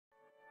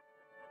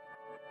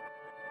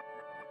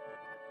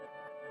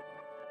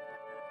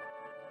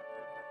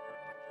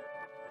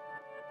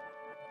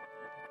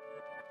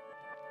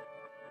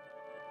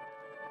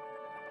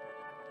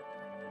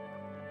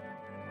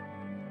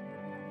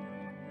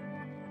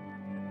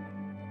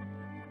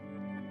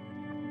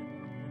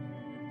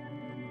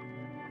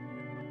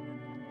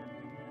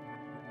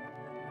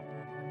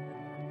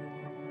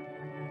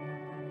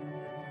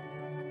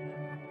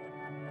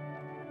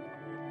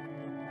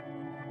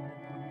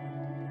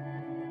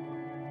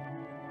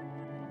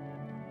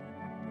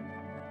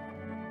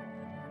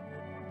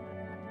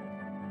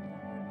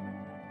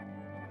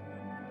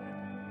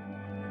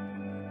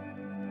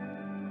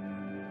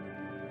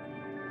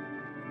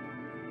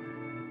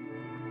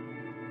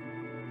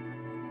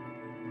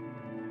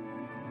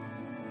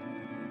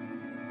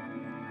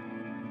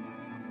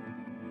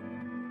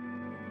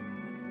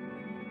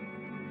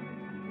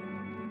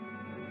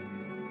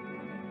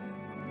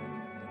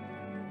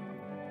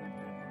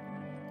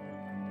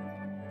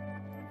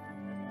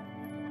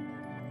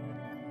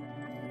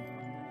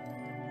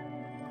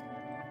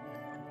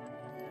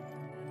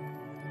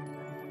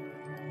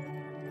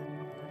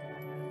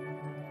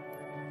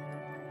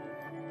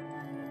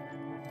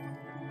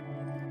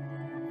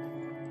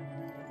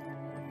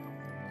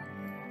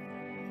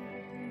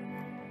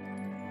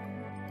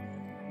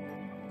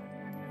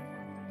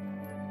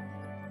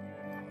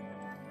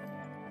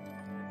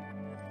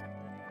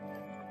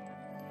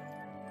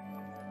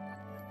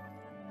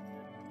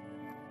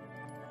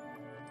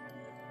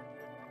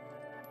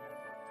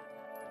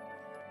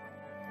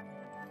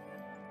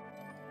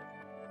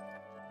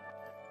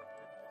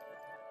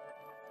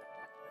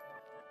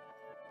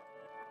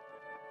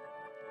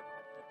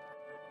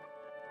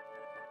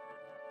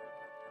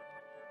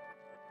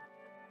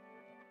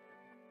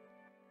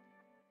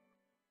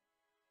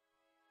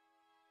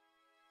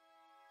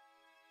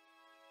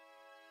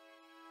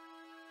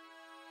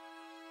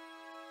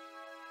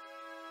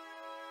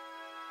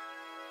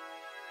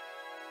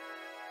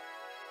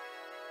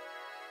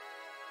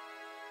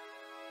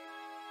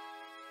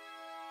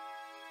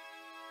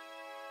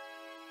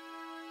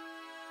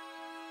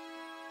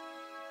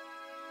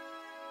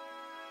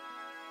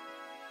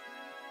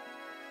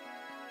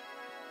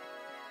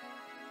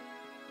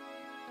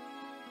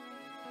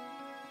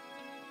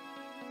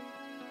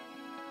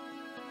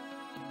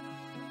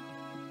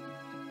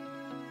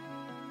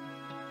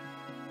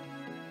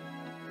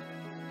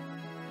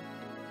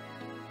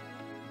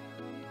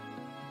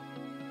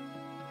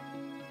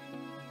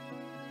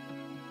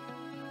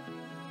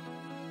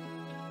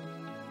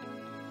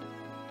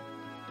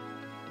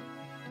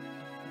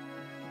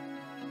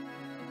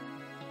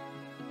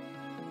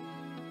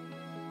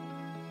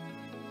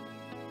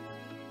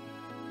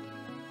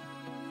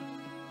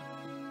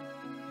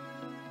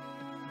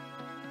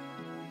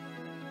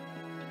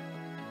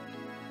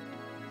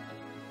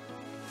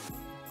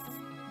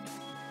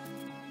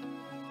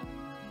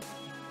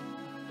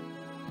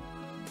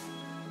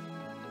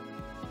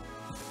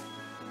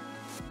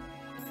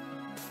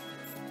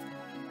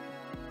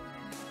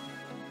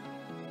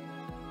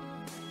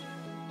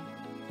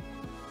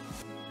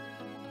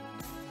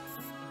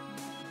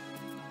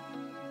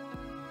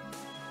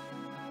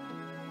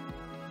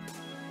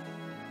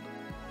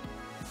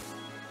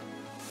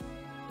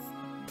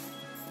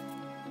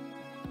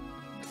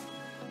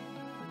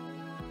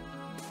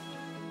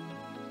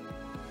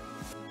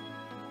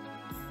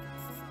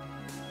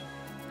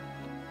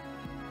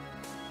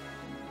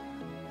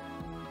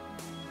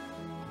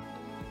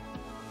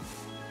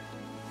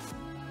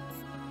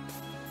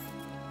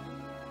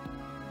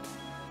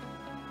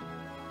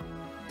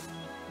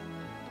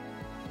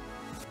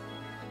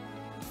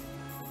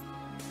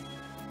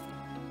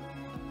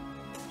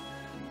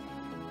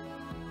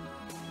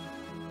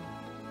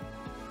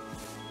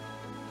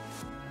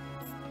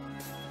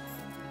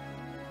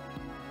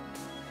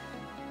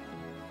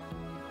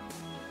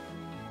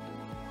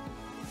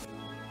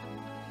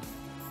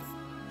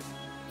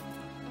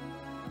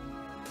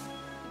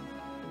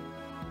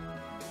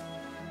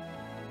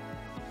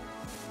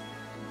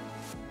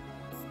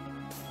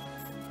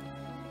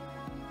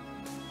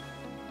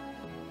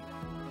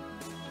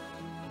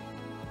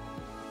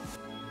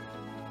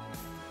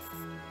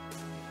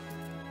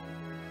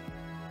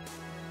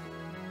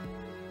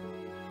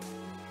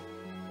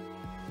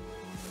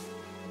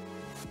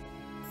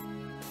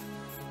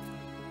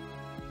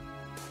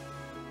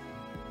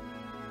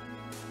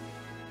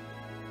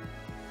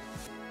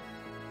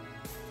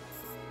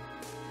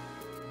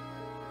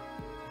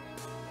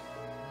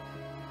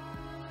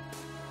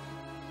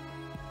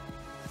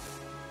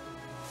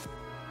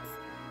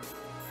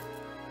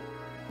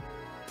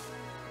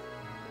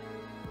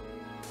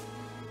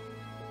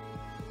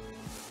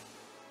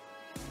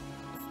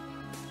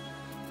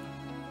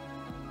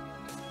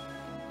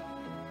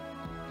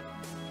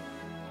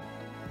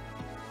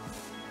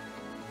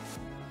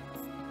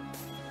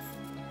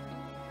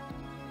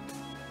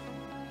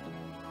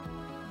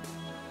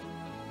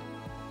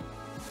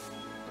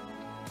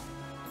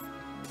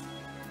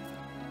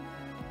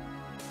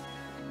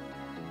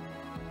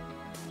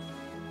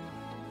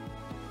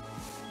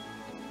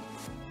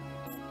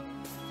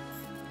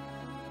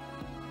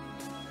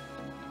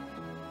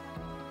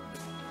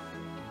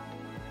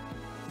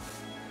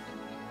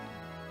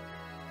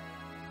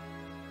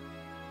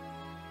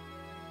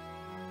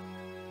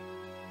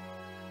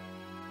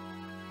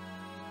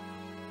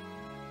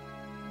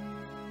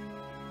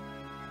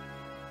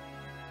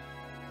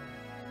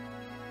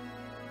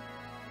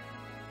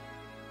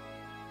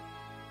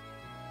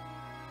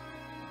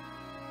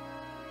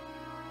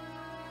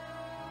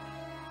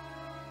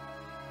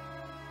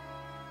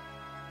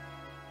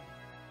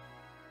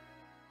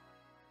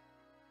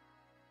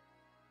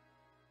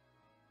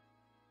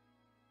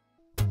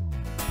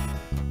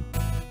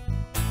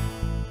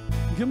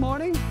Good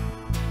morning.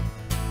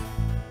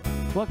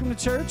 Welcome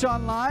to church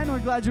online. We're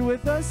glad you're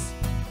with us.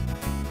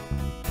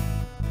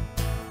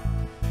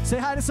 Say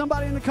hi to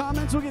somebody in the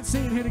comments. We'll get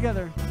singing here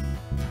together.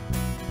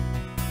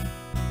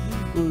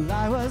 Well,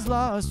 I was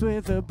lost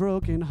with a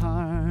broken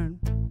heart.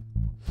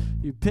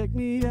 You picked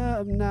me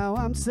up, now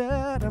I'm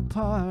set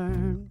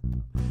apart.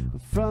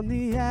 From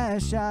the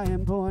ash I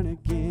am born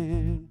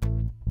again,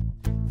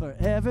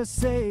 forever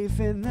safe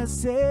in the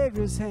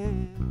Savior's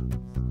hand.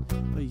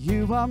 But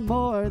you are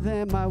more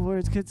than my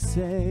words could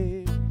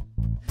say.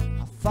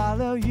 I'll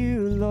follow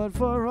you, Lord,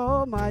 for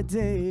all my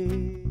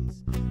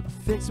days. I'll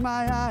fix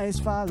my eyes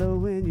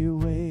following your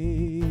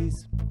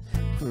ways,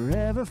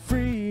 forever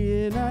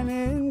free in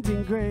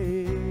unending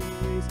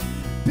grace.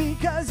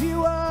 Because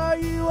you are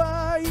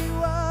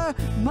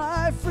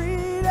my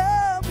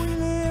freedom. We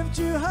lift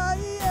you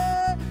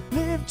higher,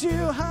 lift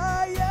you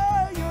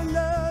higher. Your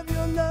love,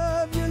 your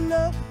love, your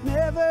love,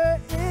 never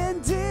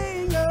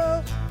ending.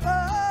 Oh,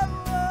 oh,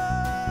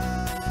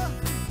 oh.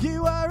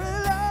 You are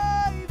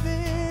alive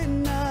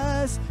in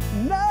us.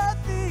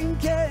 Nothing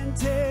can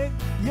take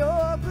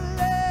your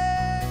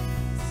place.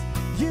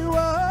 You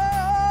are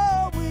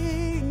all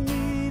we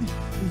need.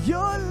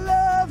 Your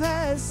love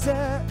has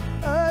set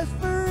us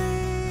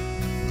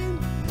free.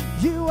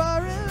 You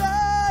are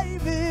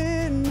alive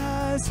in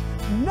us.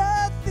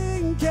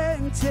 Nothing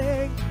can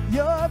take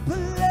your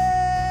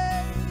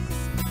place.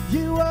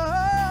 You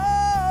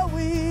are all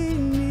we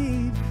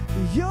need.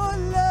 Your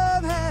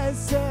love has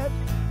set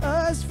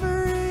us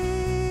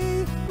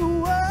free.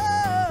 Whoa.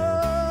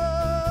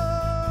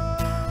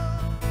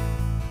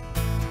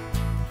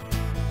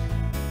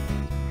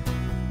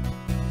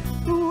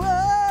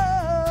 Whoa.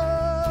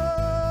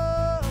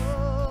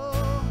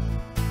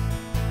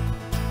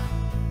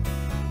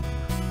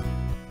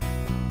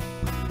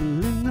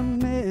 In the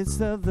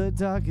midst of the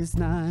darkest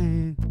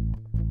night,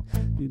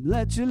 you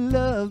let your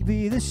love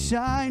be the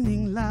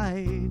shining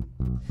light.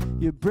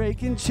 You're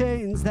breaking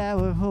chains that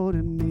were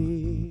holding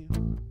me.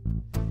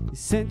 You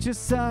sent your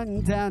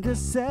son down to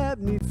set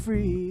me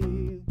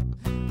free.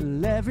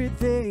 Well,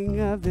 everything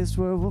of this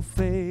world will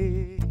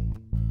fade.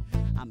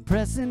 I'm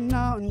pressing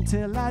on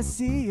till I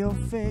see your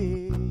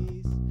face.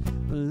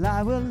 Well,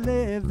 I will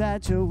live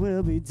that your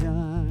will be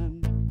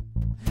done.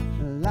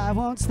 Well, I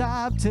won't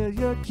stop till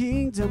your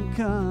kingdom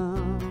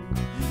come.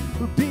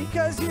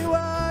 Because you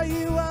are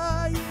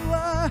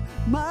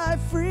my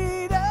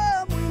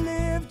freedom. We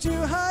lift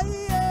you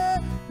higher,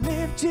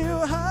 lift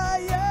you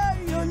higher.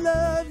 Your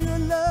love, your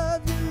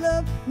love, your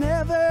love,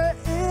 never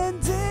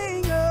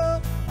ending.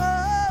 Oh,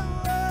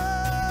 oh,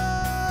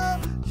 oh.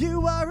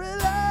 You are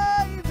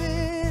alive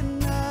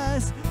in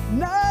us.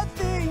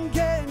 Nothing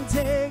can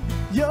take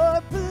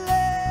your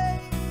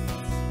place.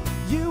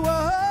 You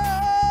are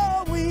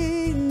all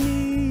we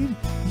need.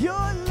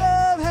 Your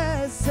love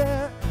has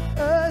set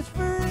us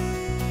free.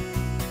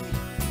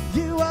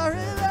 You are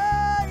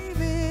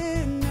alive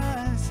in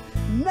us.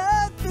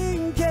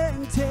 Nothing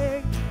can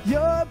take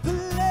your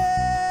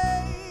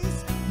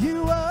place.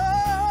 You are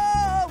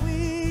all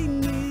we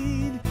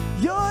need.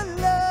 Your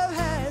love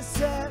has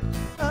set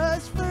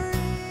us free.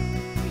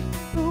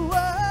 Whoa.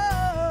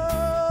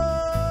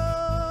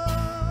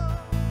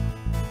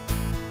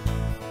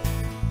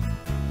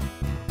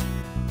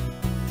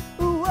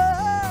 Whoa.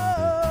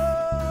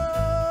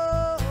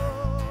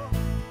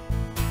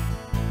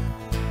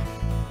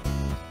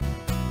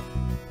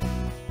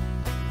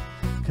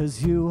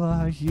 'Cause you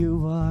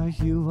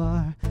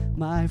are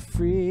my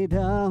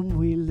freedom.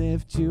 We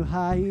lift you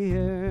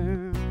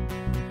higher.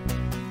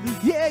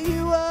 Yeah,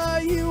 you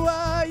are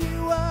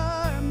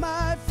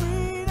my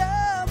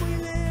freedom. We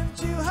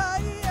lift you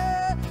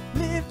higher,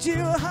 lift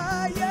you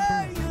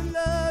higher. Your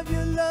love,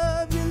 your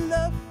love, your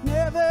love,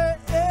 never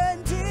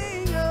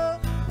ending. Oh,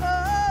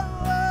 oh,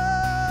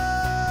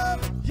 oh.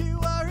 You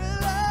are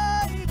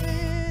alive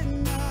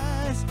in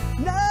us.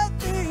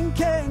 Nothing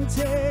can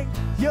take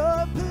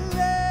your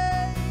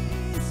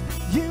place.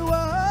 You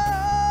are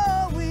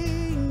all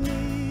we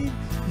need.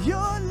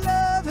 Your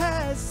love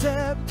has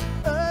set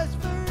us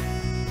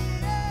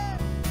free.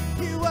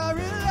 You are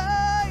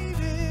alive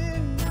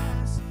in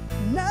us.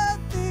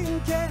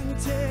 Nothing can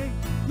take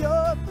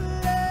your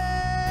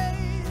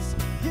place.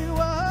 You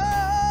are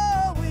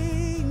all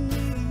we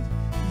need.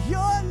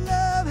 Your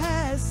love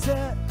has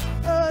set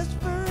us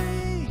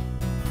free.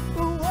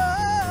 Whoa.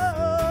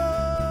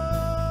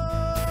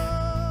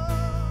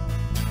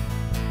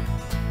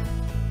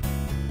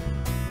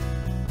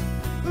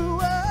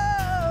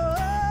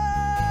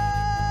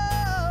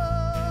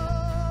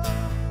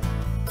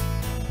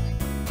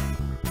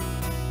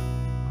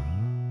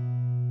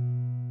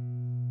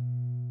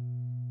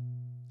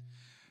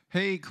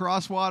 Hey,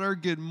 Crosswater,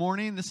 good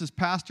morning. This is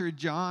Pastor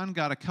John.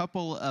 Got a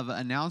couple of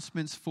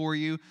announcements for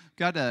you.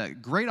 Got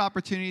great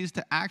opportunities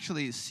to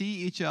actually see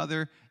each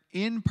other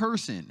in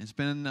person. It's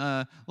been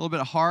a little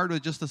bit hard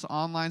with just this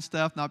online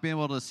stuff, not being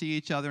able to see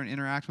each other and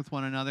interact with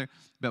one another,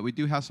 but we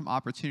do have some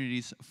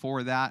opportunities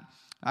for that.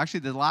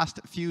 Actually, the last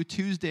few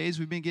Tuesdays,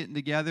 we've been getting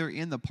together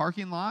in the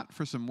parking lot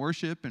for some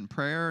worship and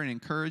prayer and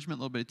encouragement,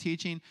 a little bit of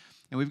teaching.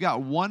 And we've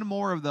got one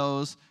more of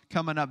those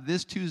coming up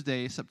this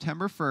Tuesday,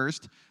 September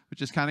 1st,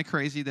 which is kind of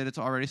crazy that it's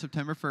already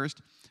September 1st.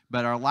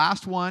 But our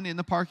last one in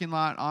the parking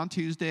lot on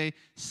Tuesday,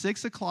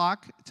 6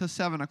 o'clock to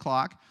 7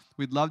 o'clock.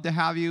 We'd love to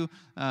have you.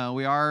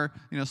 We are,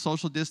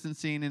 social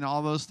distancing and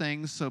all those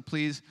things. So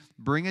please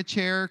bring a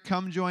chair,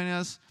 come join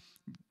us.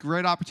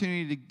 Great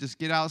opportunity to just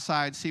get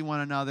outside, see one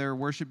another,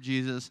 worship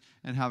Jesus,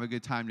 and have a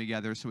good time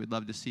together. So we'd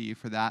love to see you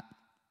for that.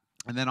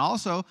 And then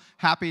also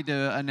happy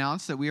to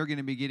announce that we are going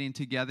to be getting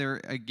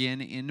together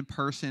again in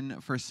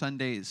person for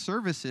Sunday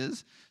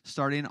services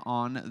starting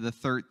on the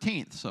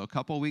 13th. So a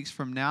couple weeks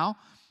from now,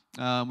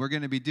 we're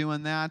going to be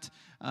doing that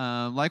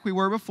like we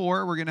were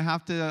before. We're going to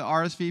have to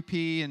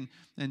RSVP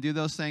and do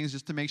those things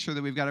just to make sure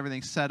that we've got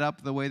everything set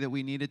up the way that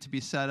we need it to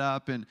be set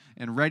up and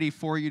ready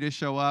for you to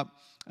show up.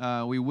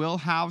 We will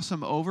have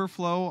some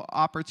overflow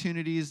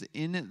opportunities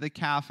in the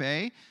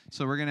cafe,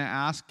 so we're going to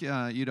ask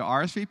you to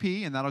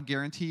RSVP, and that'll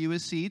guarantee you a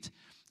seat.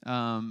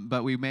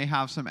 But we may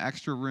have some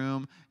extra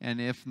room, and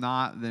if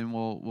not, then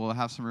we'll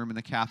have some room in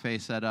the cafe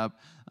set up.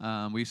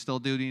 We still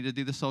do need to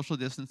do the social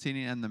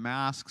distancing and the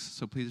masks,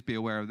 so please be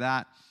aware of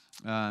that.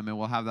 And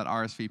we'll have that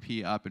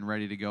RSVP up and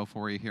ready to go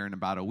for you here in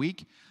about a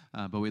week.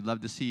 But we'd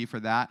love to see you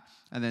for that.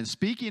 And then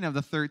speaking of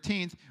the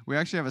 13th, we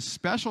actually have a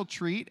special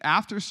treat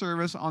after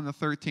service on the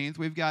 13th.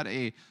 We've got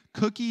a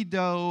cookie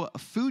dough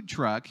food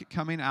truck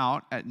coming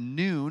out at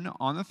noon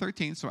on the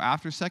 13th, so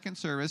after second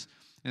service.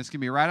 And it's going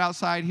to be right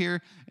outside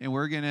here, and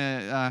we're going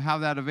to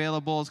have that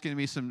available. It's going to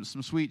be some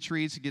sweet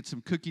treats. You get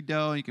some cookie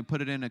dough. You can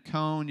put it in a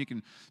cone. You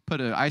can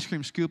put an ice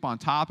cream scoop on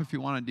top if you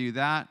want to do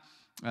that.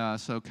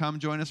 So come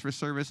join us for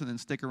service and then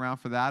stick around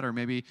for that, or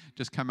maybe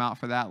just come out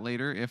for that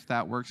later if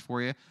that works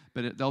for you.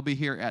 But they'll be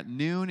here at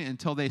noon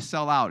until they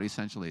sell out,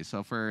 essentially.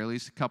 So for at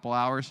least a couple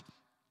hours,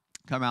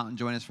 come out and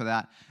join us for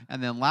that.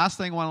 And then last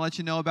thing I want to let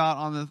you know about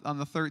on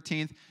the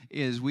 13th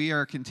is we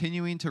are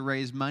continuing to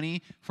raise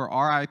money for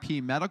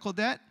RIP medical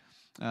debt.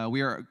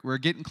 We're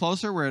getting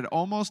closer. We're at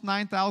almost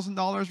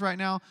 $9,000 right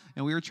now,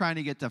 and we were trying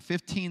to get to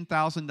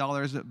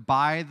 $15,000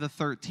 by the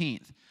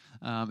 13th.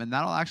 And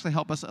that'll actually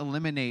help us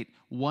eliminate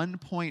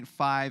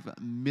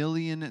 $1.5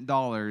 million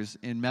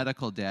in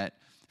medical debt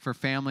for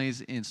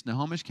families in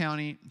Snohomish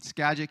County,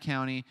 Skagit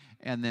County,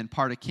 and then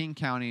part of King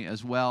County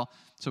as well.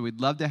 So we'd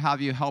love to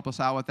have you help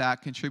us out with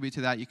that, contribute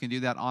to that. You can do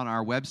that on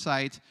our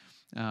website,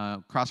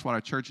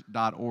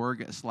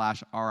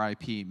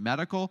 crosswaterchurch.org/RIP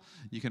medical.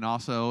 You can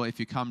also,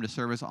 if you come to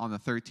service on the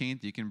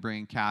 13th, you can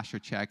bring cash or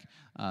check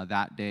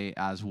that day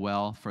as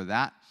well for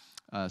that.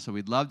 So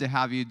we'd love to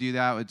have you do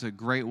that. It's a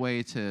great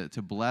way to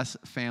bless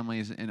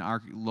families in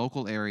our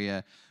local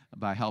area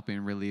by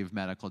helping relieve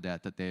medical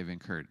debt that they've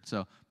incurred.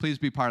 So please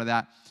be part of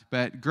that.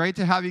 But great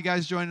to have you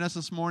guys joining us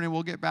this morning.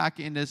 We'll get back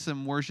into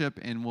some worship,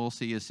 and we'll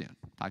see you soon.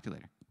 Talk to you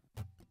later.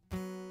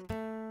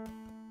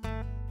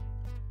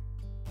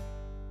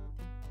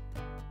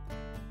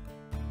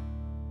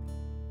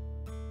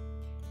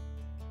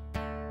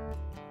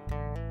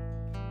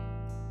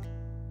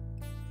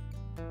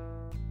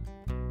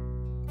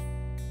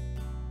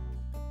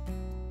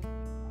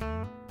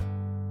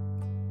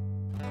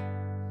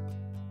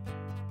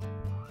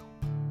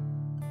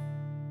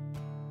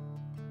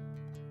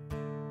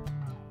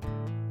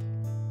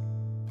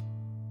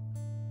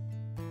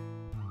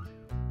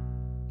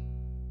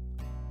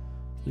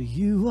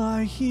 You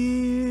are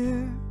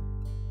here,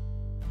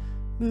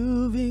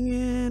 moving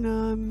in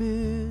our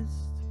midst.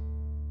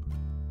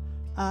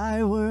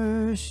 I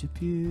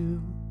worship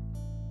you.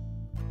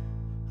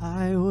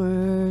 I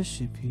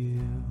worship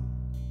you.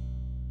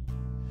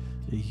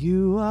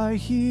 You are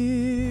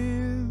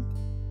here,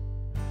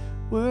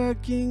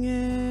 working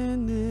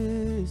in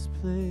this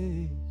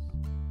place.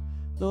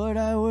 Lord,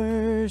 I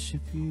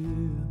worship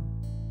you.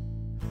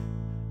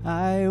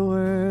 I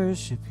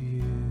worship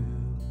you.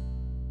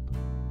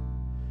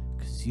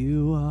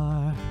 You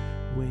are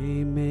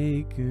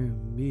waymaker,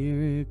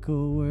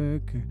 miracle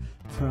worker,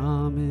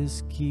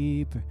 promise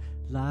keeper,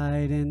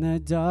 light in the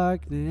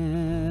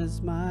darkness,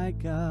 my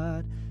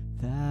God,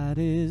 that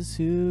is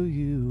who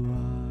you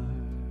are.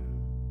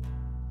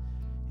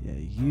 Yeah,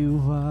 you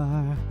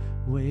are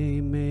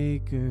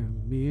waymaker,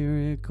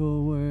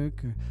 miracle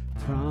worker,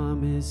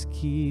 promise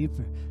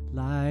keeper,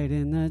 light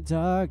in the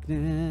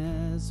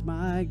darkness,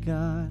 my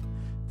God,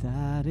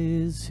 that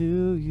is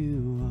who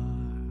you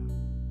are.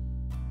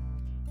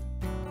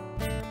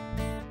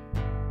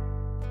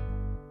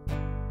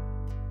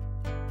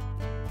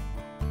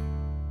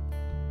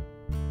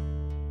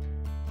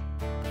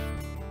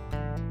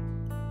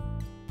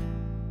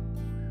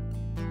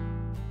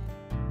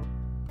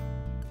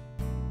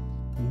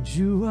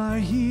 You are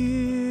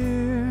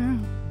here,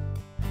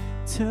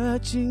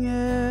 touching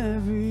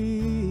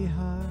every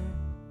heart.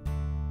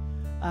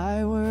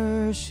 I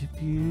worship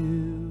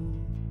you.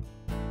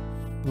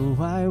 Oh,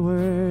 I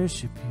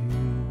worship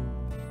you.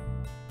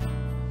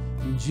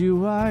 And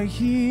you are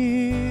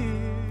here,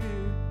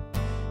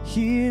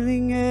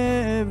 healing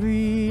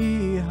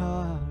every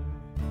heart.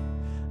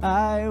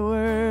 I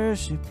worship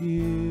worship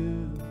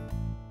you.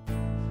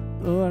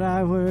 Lord,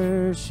 I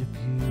worship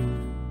you.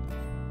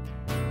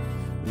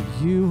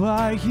 You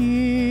are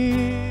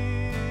here,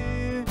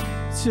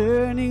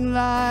 turning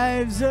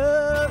lives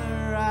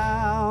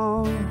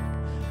around.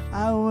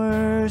 I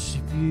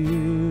worship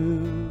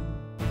you.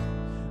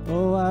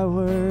 Oh, I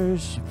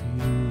worship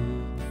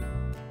you.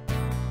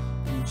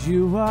 And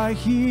you are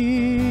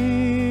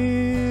here,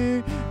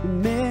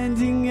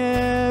 mending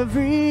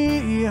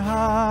every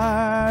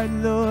heart.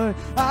 Lord,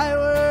 I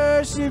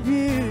worship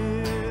you.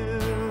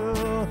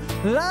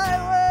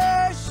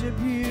 I worship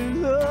you,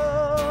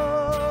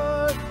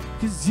 Lord,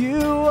 'cause you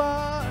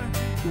are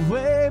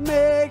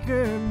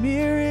waymaker,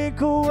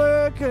 miracle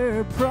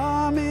worker,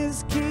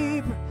 promise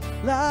keeper,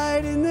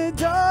 light in the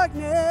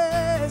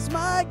darkness.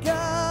 My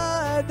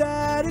God,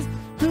 that is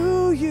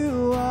who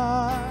you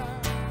are.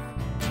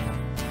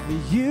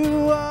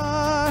 You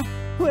are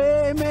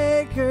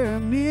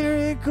waymaker,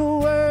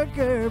 miracle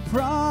worker,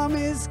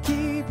 promise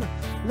keeper,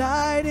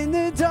 light in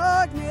the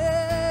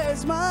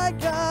darkness. My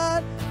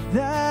God,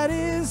 that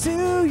is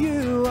who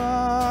you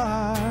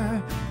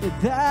are.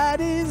 That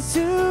is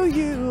who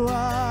you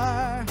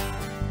are.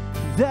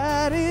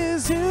 That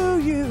is who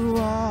you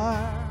are.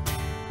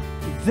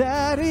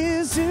 That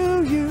is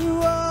who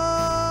you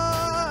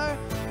are.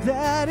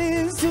 That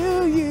is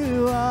who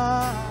you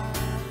are.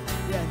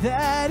 Yeah,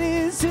 that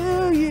is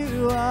who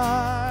you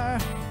are.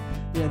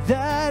 Yeah,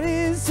 that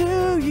is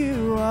who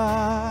you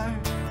are.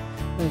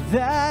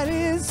 That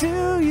is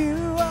who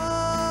you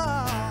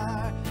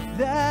are.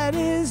 That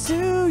is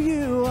who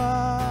you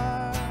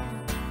are.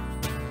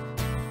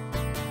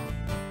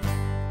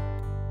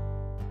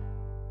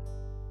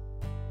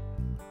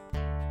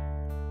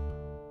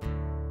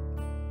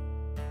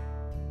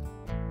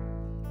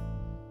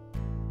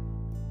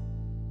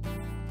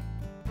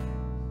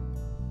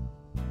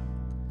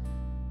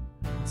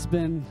 It's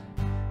been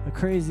a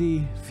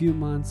crazy few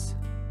months.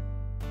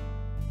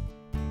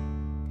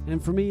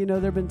 And for me, you know,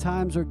 there have been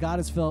times where God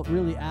has felt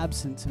really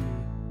absent to me.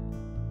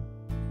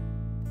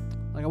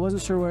 Like I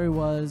wasn't sure where he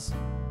was.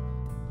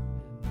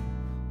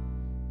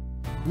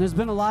 And there's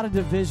been a lot of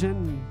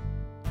division.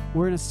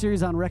 We're in a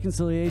series on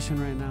reconciliation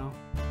right now.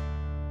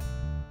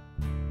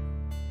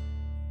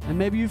 And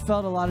maybe you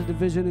felt a lot of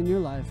division in your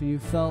life, and you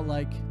felt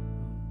like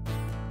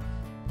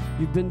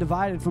you've been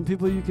divided from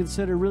people you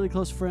consider really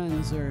close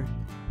friends, or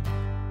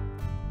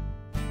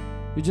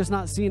you're just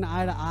not seeing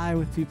eye to eye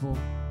with people.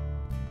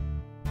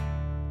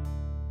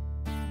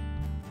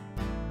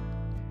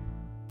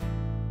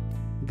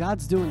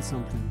 God's doing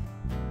something.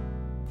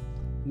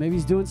 Maybe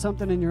he's doing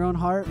something in your own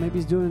heart. Maybe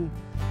he's doing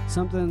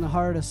something in the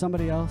heart of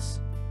somebody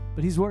else.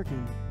 But he's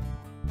working.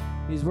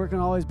 He's working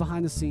always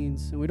behind the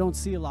scenes, and we don't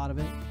see a lot of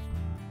it.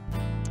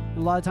 And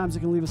a lot of times it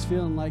can leave us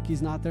feeling like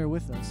he's not there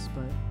with us,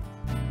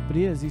 but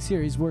he is. He's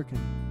here. He's working.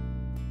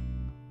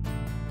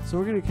 So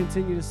we're going to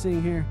continue to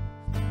sing here.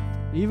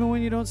 Even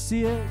when you don't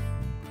see it,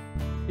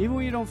 even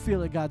when you don't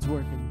feel it, God's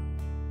working.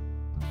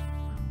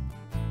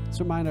 Let's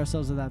remind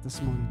ourselves of that this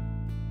morning.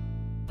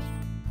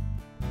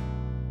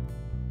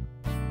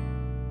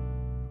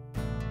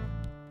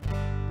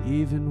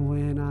 Even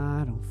when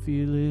I don't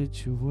feel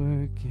it, you're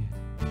working.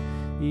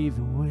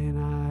 Even when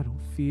I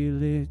don't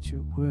feel it,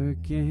 you're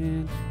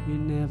working. You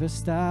never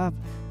stop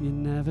working. You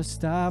never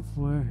stop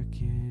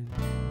working.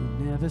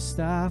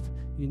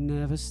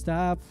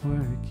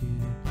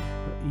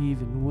 But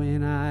even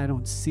when I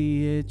don't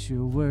see it,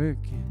 you're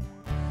working.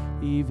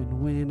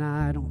 Even when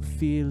I don't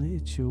feel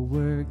it, you're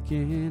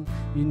working.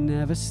 You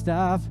never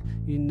stop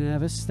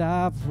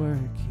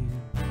working.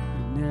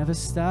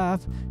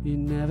 You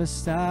never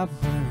stop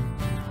working.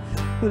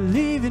 Well,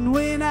 even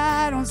when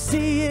I don't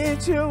see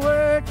it, you're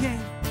working.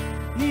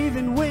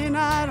 Even when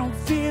I don't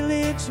feel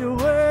it, you're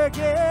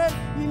working.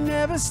 You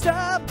never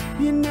stop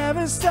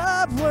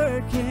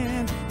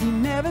working. You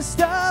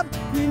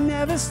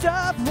never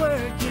stop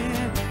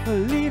working.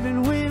 Well,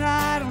 even when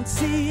I don't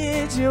see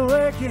it, you're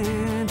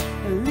working.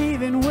 Well,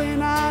 even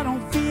when I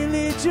don't feel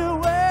it, you're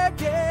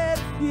working.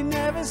 You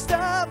never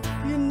stop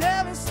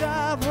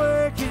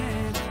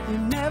working. You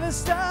never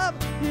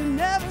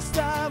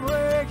stop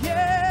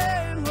working.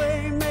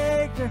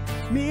 Waymaker,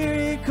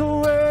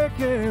 miracle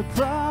worker,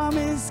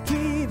 promise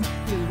keep,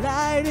 your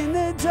light in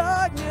the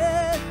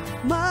darkness.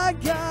 My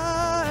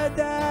God,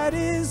 that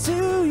is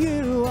who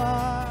you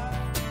are.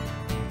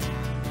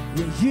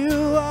 Yeah,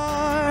 you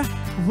are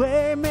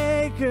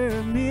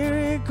waymaker,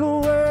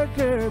 miracle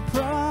worker,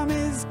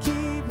 promise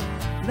keep,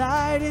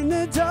 light in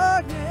the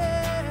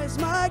darkness.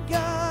 My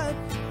God,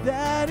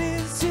 that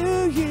is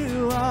who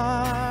you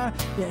are.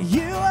 Yeah,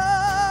 you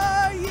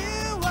are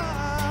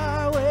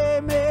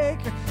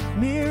waymaker,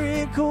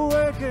 miracle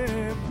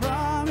worker,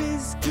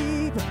 promise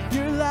keep,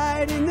 your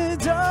light in the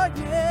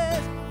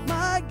darkness.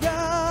 My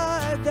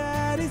God,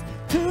 that is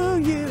who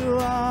you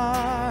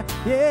are.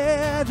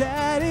 Yeah,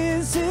 that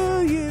is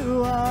who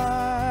you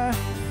are.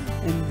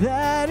 And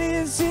that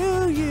is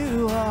who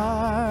you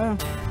are.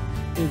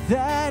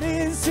 That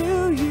is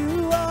who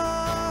you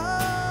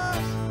are.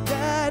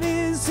 That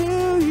is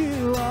who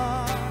you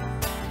are.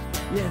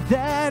 Yeah,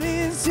 that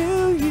is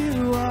who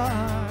you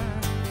are.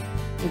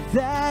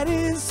 That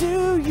is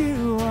who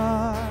you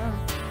are.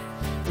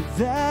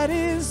 That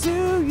is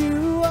who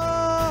you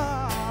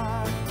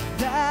are.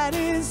 That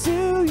is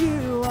who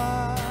you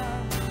are.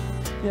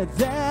 Yeah,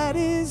 that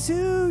is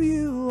who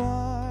you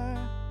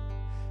are.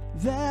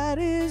 That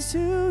is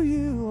who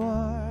you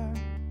are.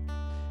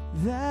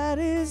 That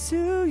is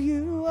who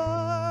you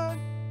are.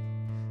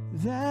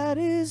 That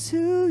is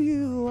who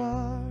you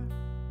are.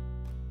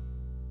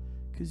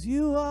 'Cause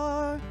you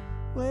are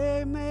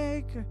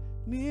waymaker,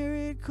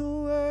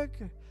 miracle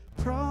worker,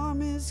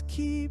 promise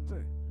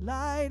keeper,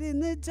 light in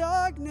the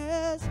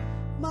darkness.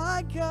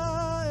 My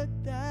God,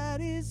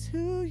 that is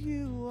who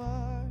you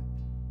are.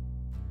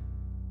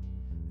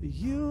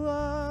 You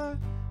are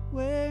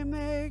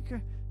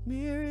waymaker,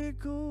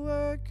 miracle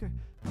worker,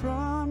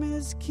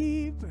 promise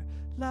keeper,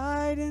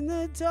 light in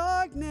the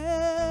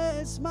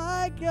darkness.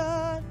 My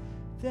God,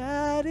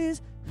 that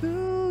is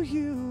who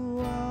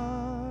you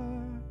are.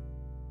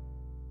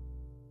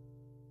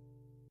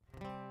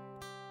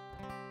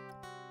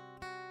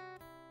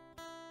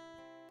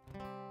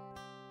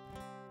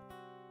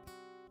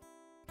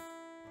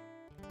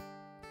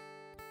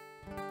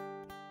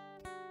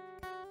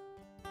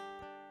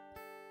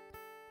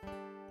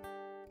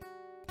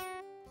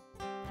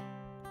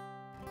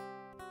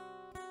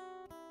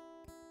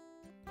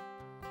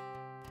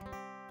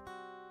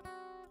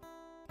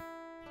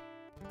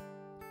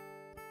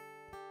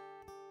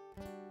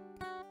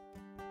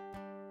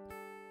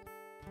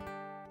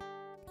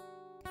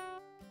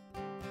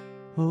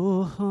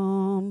 Oh,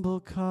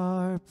 humble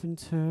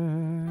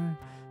carpenter,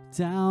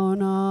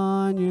 down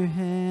on your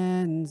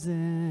hands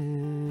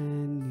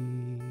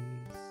and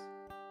knees.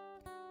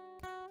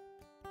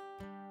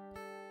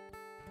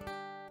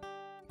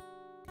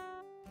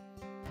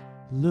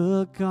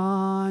 Look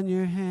on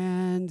your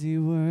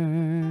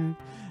handiwork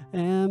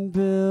and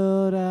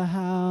build a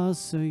house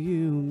so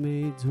you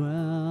may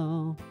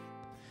dwell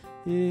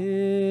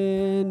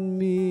in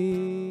me.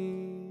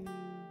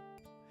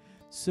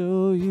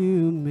 So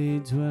you may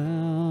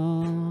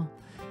dwell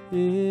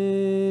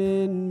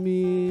in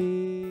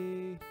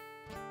me.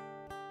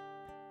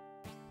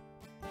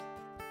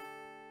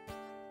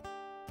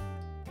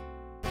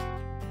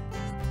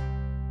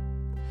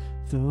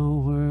 The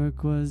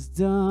work was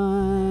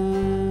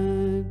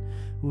done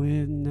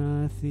with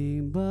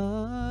nothing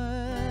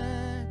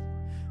but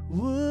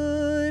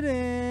wood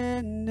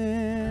and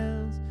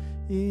nails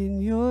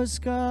in your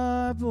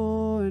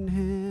scar-born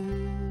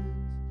hands.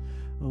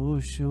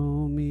 Oh,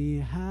 show me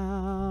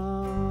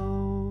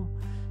how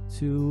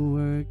to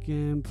work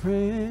and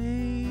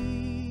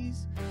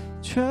praise,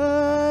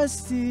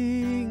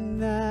 trusting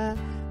that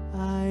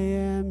I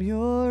am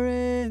your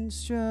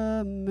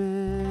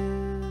instrument.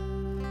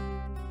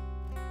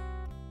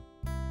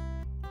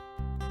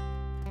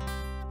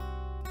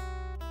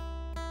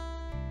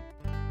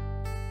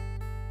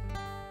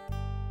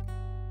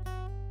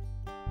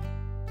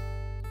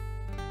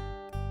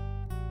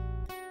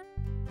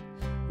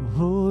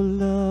 Oh,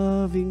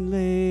 loving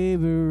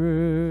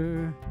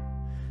laborer,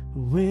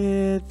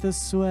 with the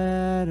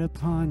sweat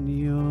upon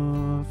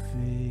your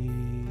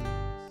face,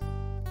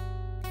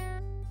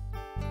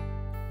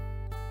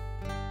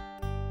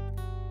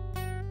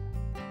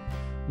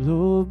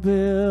 Lord,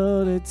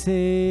 build a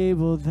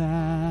table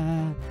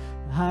that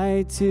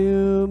I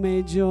too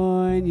may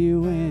join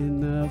you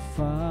in the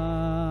Father's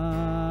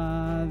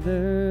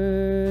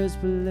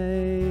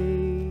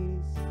place.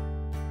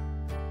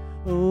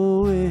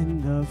 Oh,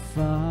 in the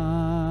Father's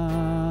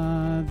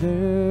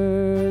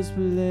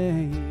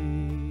place.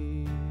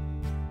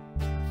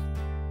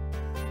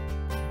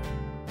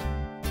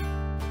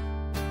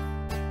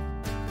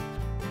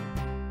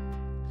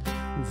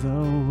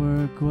 The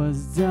work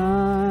was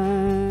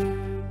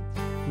done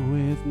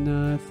with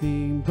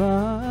nothing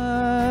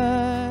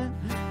but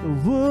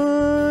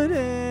wood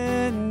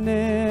and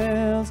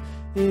nails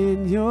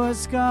in your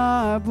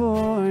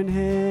scar-born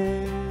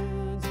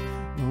hands.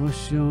 Oh,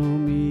 show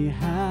me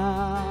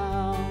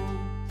how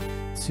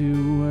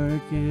to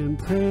work and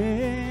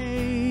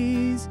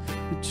praise,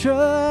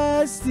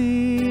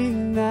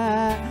 trusting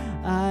that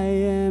I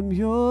am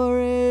your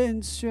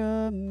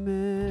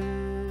instrument.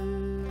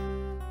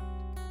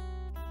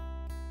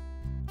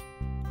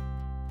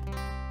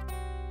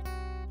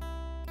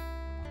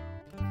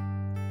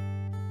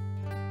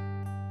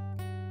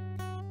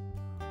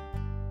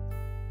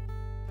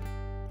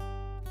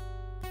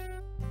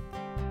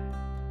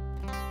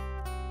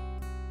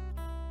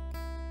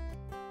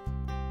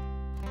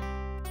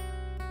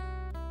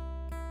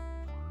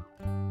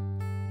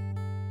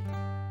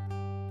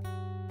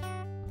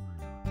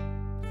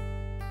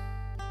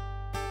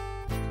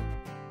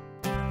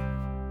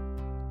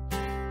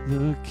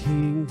 The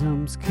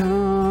kingdom's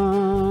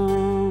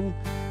come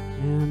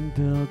and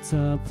built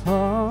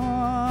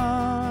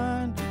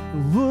upon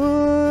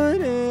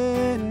wood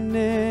and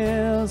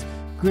nails,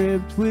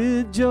 gripped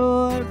with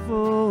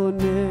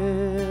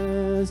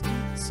joyfulness.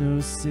 So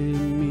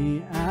send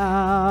me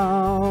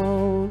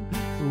out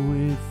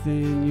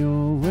within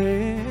your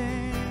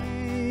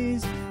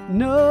ways,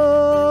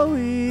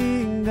 knowing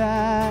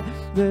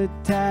the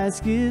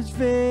task is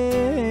finished.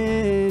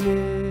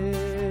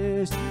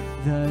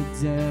 The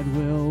dead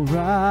will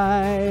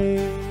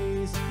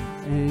rise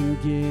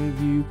and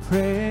give you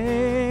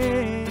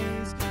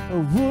praise.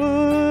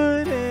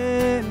 Wood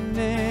and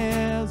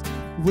nails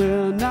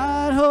will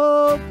not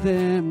hold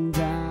them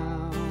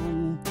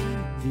down.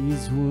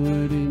 These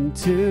wooden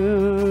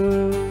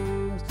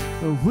tombs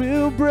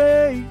will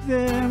break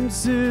them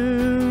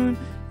soon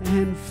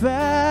and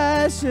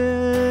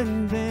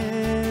fashion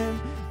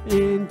them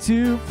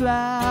into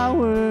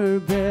flower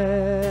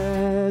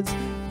beds.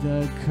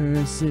 The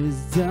curse is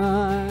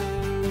done,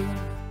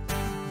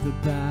 the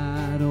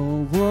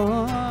battle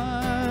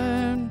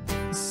won,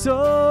 the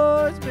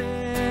sword's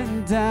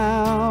been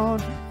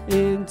down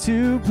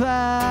into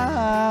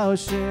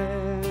plowshares.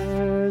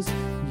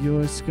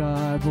 Your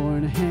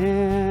scar-born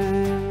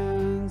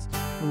hands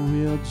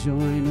will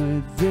join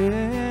with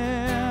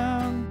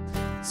them,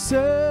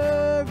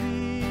 serving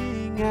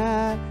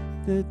at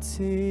the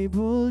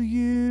table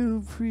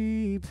you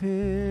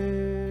prepared.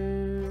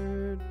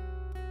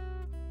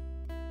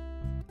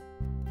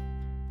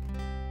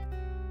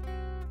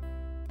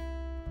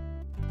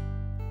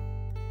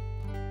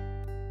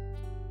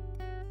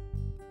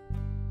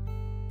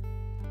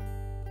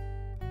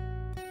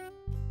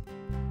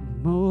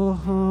 Oh,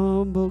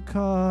 humble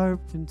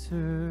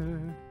carpenter,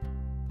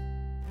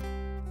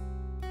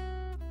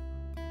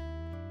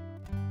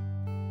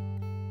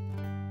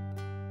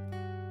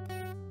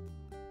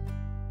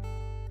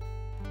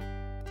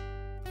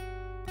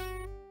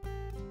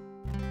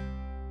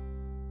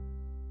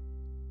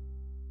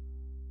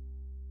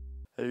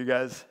 Hey, you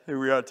guys, here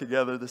we are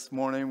together this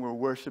morning. We're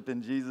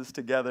worshiping Jesus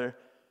together.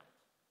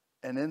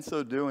 And in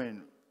so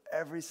doing,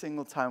 every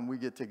single time we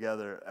get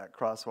together at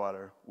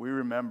Crosswater, we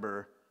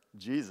remember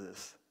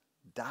Jesus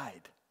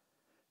died.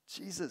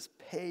 Jesus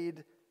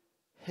paid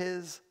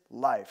his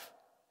life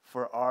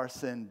for our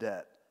sin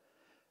debt.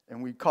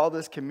 And we call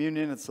this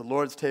communion. It's the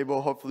Lord's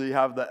table. Hopefully you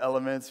have the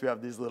elements. We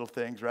have these little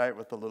things, right,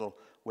 with the little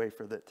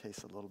wafer that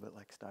tastes a little bit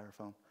like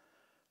styrofoam.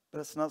 But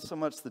it's not so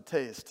much the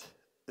taste,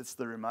 it's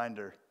the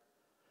reminder.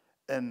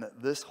 And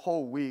this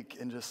whole week,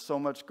 and just so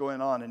much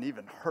going on, and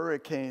even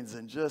hurricanes,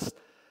 and just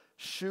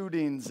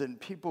shootings, and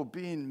people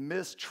being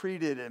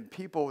mistreated, and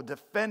people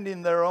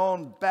defending their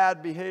own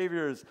bad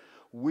behaviors,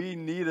 we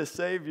need a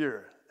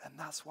Savior. And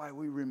that's why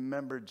we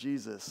remember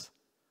Jesus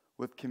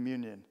with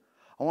communion.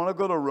 I want to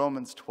go to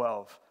Romans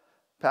 12.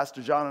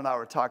 Pastor John and I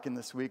were talking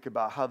this week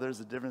about how there's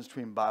a difference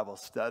between Bible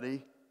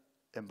study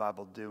and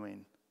Bible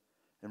doing.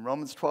 And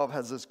Romans 12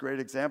 has this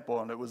great example,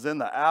 and it was in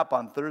the app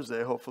on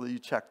Thursday. Hopefully you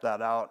checked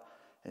that out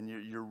and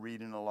you're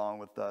reading along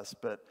with us.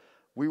 But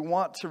we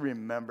want to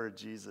remember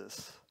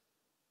Jesus.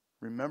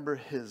 Remember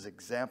his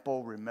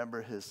example,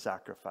 remember his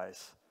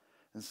sacrifice.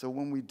 And so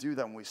when we do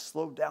that, when we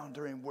slow down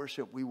during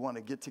worship, we want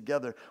to get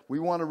together. We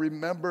want to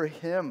remember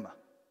him.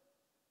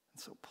 And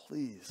so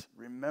please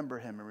remember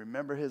him and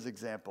remember his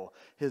example.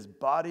 His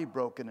body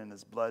broken and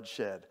his blood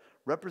shed,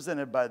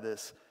 represented by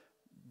this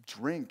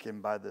drink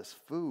and by this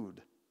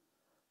food.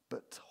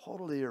 But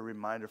totally a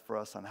reminder for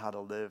us on how to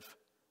live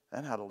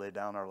and how to lay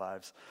down our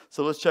lives.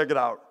 So let's check it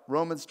out.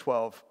 Romans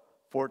 12,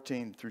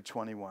 14 through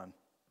 21.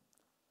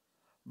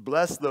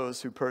 Bless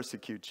those who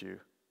persecute you.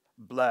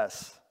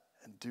 Bless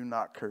and do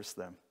not curse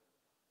them.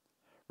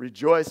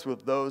 Rejoice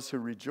with those who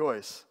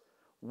rejoice.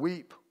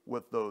 Weep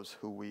with those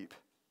who weep.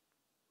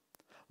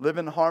 Live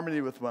in harmony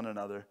with one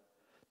another.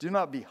 Do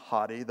not be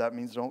haughty. That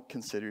means don't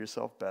consider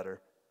yourself better.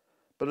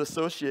 But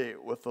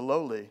associate with the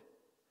lowly.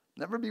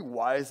 Never be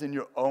wise in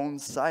your own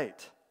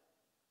sight.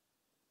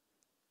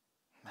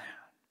 Man.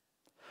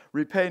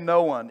 Repay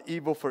no one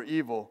evil for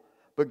evil,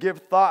 but give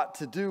thought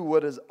to do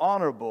what is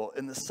honorable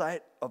in the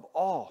sight of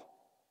all.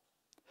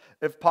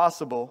 If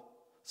possible,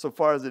 so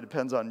far as it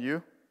depends on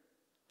you,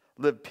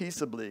 live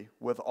peaceably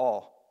with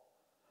all.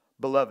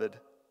 Beloved,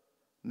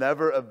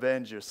 never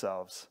avenge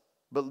yourselves,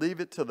 but leave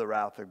it to the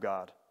wrath of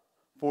God.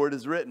 For it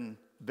is written,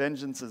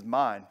 vengeance is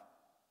mine,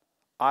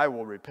 I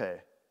will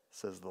repay,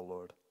 says the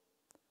Lord.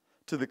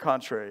 To the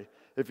contrary,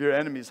 if your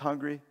enemy is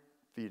hungry,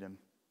 feed him.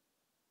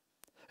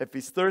 If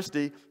he's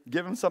thirsty,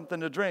 give him something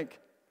to drink.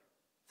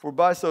 For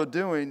by so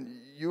doing,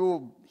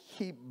 you'll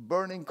heap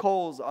burning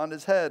coals on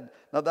his head.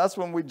 Now that's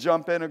when we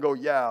jump in and go,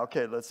 yeah,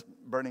 okay, let's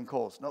burning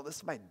coals. No, this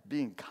is by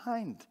being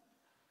kind.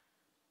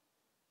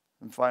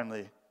 And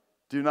finally,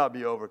 do not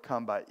be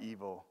overcome by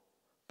evil,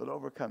 but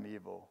overcome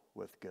evil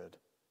with good.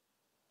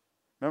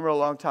 Remember a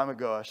long time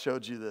ago, I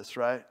showed you this,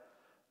 right?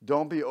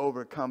 Don't be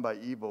overcome by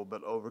evil,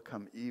 but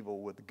overcome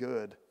evil with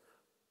good.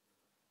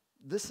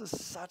 This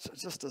is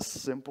just a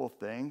simple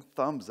thing.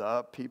 Thumbs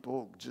up.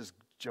 People just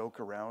joke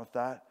around with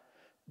that.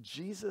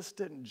 Jesus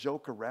didn't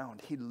joke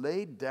around. He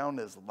laid down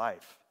his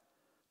life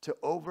to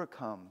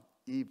overcome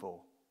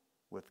evil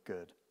with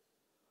good.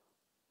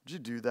 Would you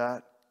do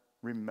that,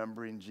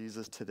 remembering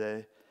Jesus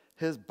today?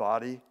 His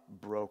body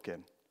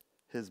broken,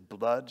 his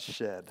blood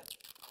shed,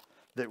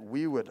 that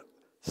we would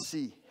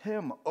see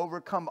him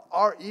overcome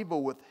our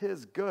evil with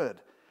his good.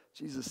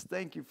 Jesus,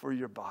 thank you for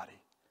your body.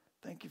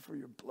 Thank you for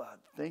your blood.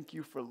 Thank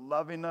you for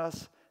loving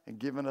us and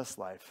giving us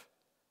life.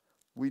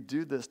 We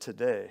do this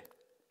today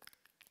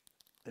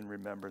in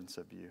remembrance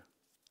of you.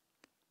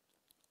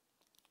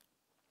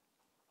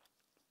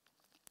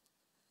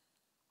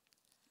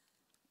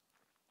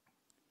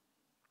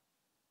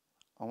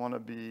 I want to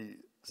be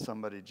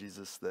somebody,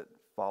 Jesus, that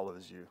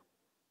follows you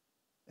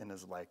and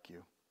is like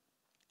you.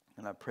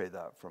 And I pray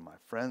that for my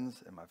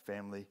friends and my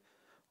family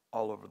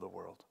all over the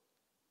world.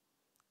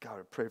 God,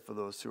 I pray for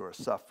those who are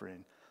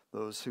suffering,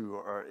 those who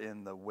are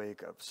in the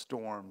wake of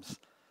storms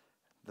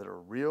that are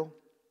real,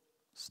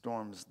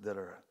 storms that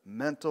are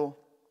mental,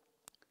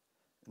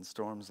 and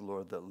storms,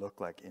 Lord, that look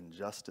like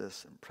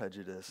injustice and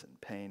prejudice and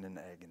pain and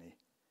agony.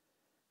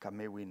 God,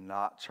 may we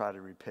not try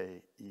to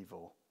repay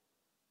evil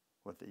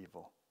with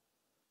evil,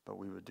 but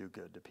we would do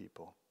good to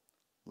people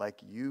like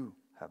you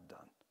have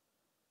done,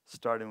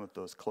 starting with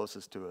those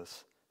closest to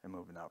us and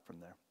moving out from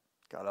there.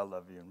 God, I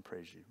love you and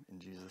praise you. In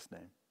Jesus'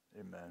 name,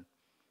 amen.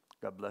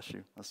 God bless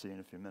you. I'll see you in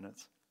a few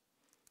minutes.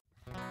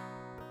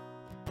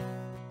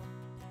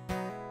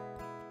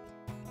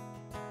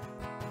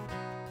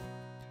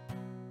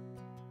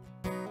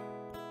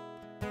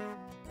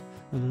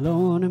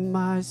 Alone in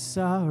my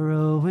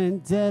sorrow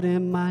and dead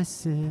in my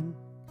sin,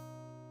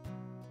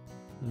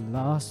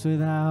 lost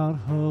without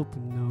hope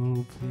and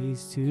no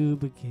place to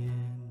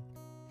begin.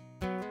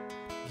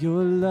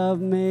 Your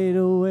love made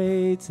a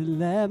way to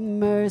let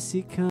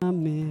mercy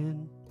come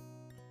in.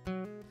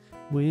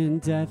 When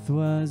death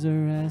was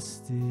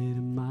arrested,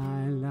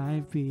 my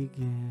life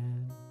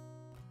began.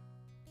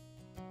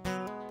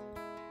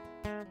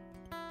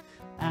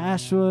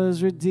 Ash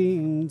was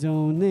redeemed,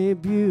 only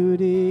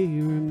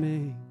beauty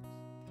remained.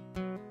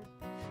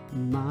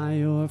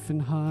 My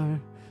orphan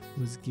heart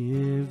was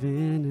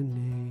given a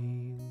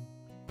name.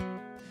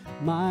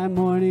 My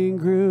morning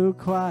grew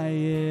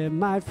quiet,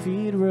 my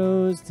feet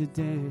rose to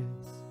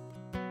dance.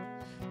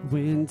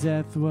 When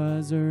death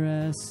was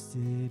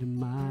arrested,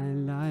 my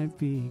life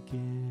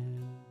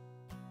began.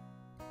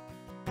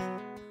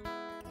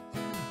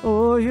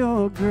 Oh,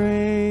 your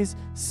grace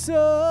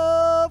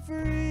so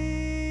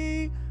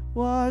free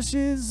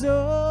washes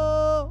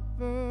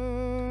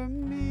over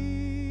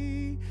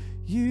me.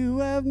 You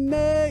have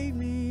made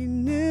me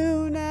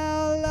new,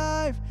 now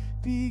life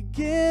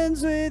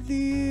begins with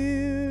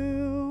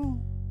you.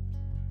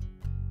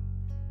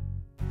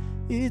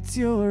 It's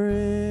your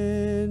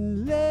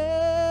endless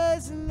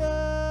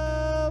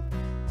love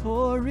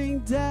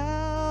pouring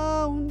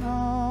down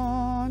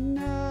on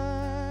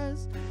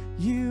us.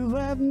 You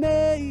have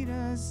made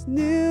us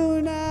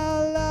new,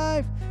 now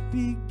life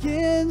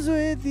begins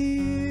with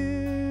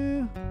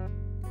you.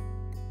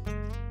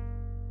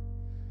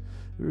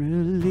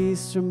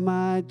 Released from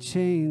my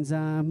chains,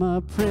 I'm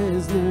a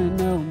prisoner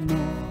no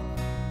more.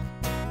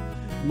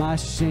 My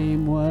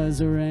shame was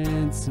a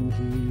ransom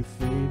he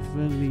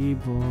faithfully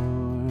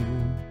bore.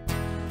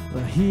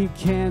 But he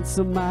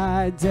canceled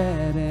my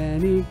debt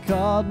and he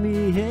called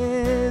me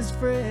his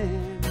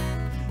friend.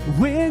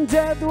 When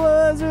death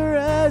was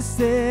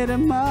arrested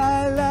and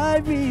my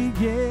life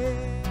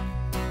began.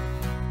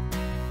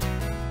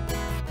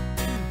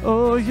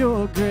 Oh,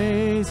 your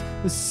grace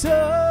was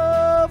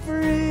so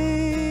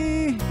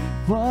free,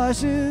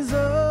 washes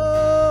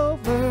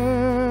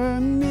over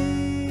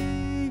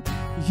me.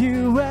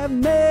 You have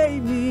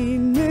made me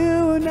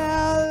new,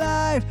 now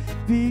life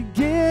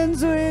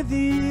begins with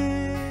you.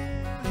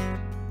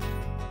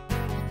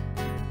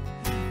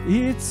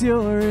 It's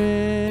your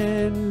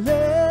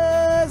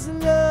endless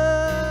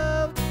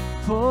love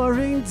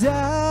pouring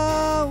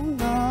down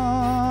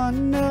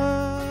on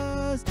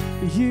us.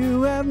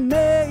 You have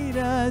made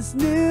us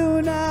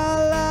new,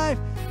 now life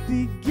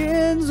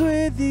begins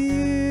with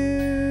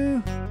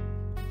you.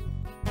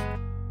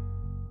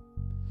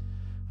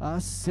 Our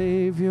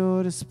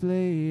Savior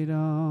displayed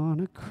on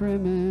a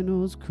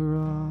criminal's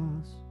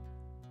cross.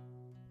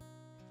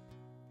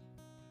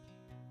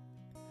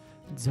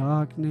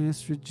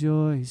 Darkness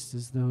rejoiced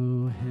as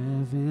though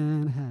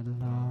heaven had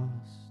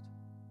lost.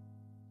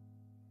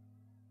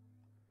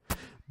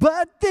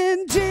 But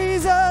then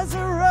Jesus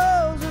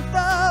arose with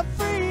our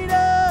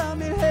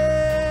freedom in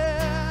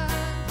hand.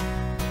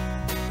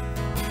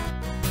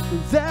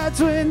 That's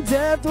when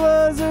death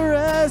was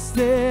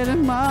arrested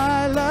and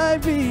my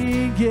life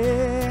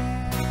began.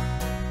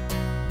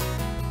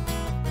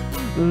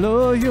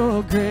 Lord,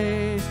 your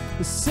grace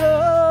is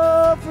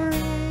so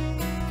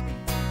free,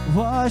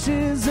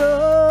 washes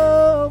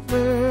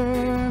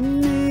over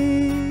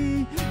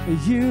me.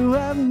 You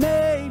have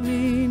made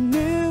me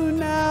new,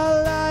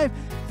 now life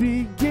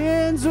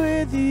begins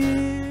with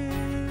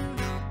you.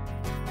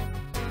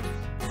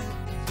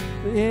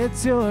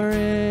 It's your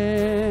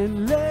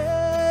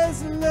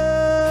endless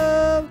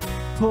love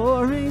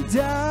pouring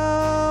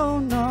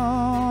down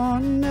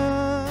on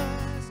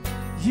us.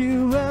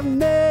 You have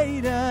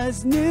made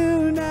us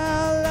new,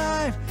 now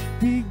life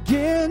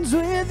begins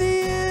with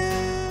you.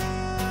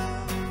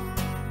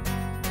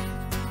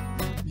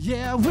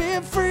 Yeah,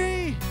 we're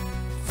free,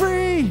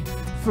 free,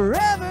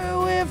 forever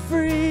we're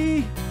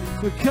free.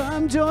 But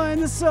come join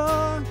the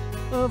song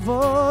of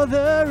all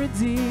the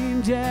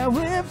redeemed. Yeah,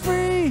 we're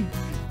free,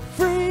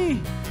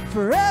 free,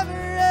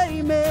 forever,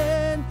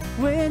 amen.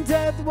 When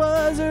death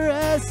was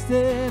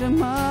arrested and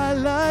my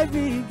life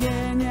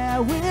began. Yeah,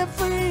 we're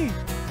free,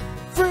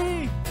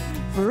 free,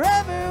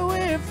 forever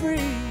we're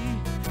free.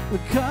 We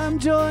come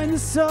join the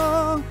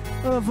song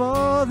of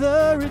all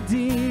the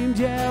redeemed.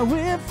 Yeah,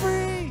 we're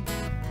free,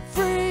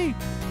 free,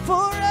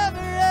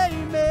 forever,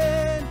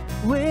 amen.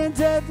 When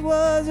death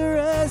was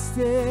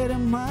arrested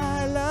and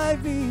my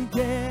life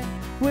began.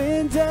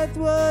 When death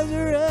was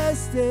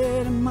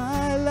arrested and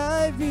my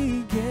life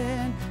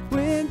began.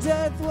 When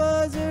death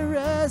was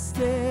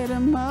arrested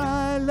and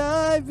my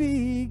life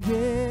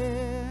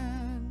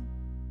began.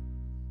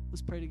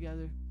 Let's pray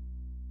together.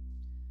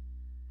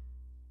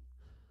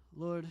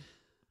 Lord,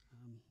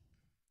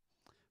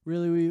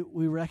 really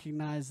we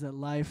recognize that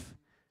life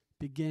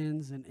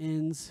begins and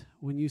ends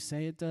when you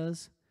say it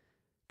does.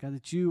 God,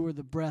 that you were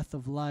the breath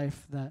of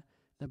life that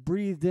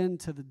breathed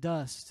into the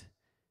dust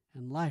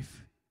and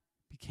life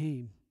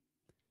became.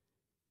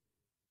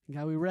 And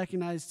God, we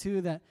recognize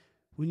too that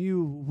when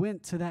you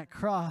went to that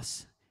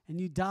cross and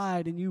you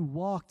died and you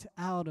walked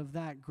out of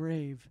that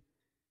grave,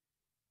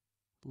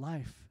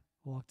 life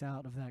walked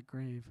out of that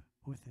grave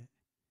with it.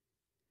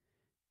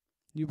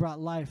 You brought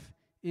life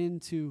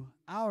into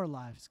our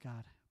lives,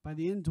 God, by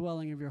the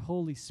indwelling of your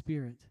Holy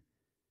Spirit.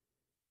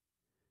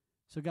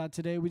 So God,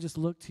 today we just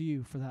look to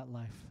you for that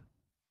life.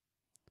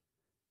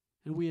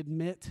 And we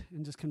admit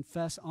and just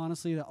confess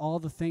honestly that all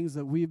the things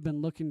that we've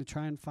been looking to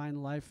try and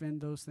find life in,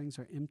 those things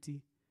are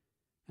empty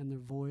and they're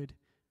void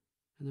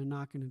and they're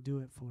not going to do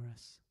it for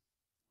us.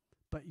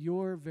 But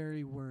your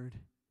very word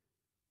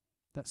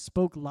that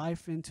spoke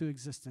life into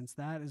existence,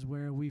 that is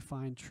where we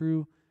find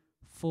true,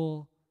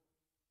 full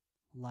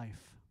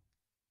life.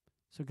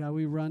 So God,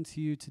 we run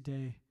to you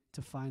today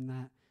to find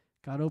that.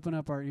 God, open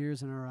up our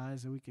ears and our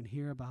eyes that we can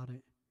hear about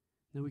it,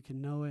 that we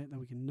can know it, that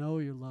we can know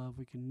your love,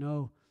 we can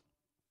know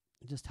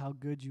just how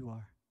good you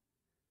are.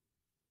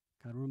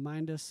 God,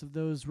 remind us of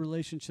those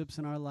relationships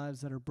in our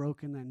lives that are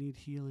broken, that need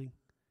healing.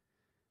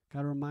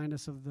 God, remind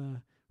us of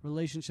the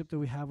relationship that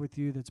we have with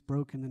you that's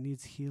broken, that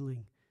needs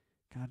healing.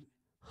 God,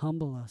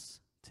 humble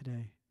us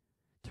today.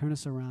 Turn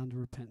us around to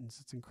repentance.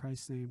 It's in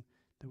Christ's name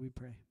that we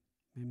pray.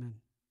 Amen.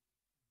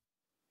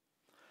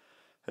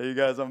 Hey, you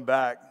guys, I'm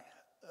back.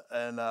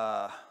 And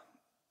I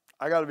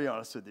got to be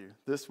honest with you.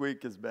 This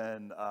week has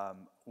been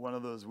one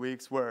of those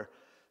weeks where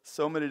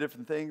so many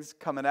different things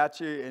coming at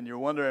you and you're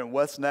wondering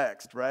what's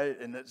next, right?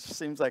 And it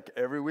seems like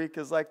every week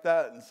is like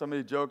that. And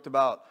somebody joked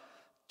about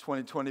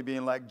 2020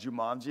 being like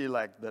Jumanji,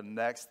 like the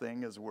next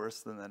thing is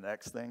worse than the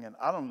next thing. And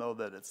I don't know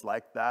that it's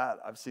like that.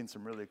 I've seen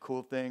some really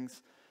cool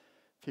things.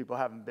 People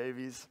having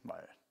babies, my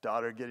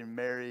daughter getting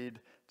married,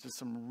 just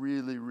some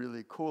really,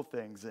 really cool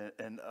things.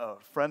 And a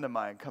friend of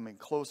mine coming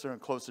closer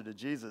and closer to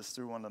Jesus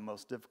through one of the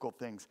most difficult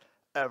things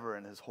ever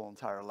in his whole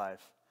entire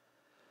life.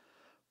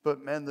 But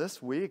man,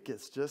 this week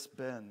it's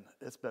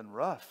been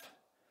rough.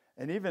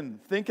 And even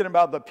thinking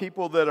about the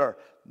people that are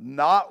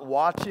not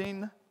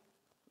watching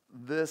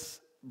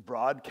this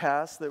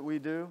broadcast that we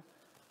do,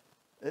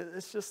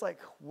 it's just like,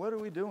 what are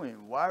we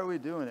doing? Why are we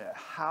doing it?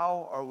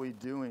 How are we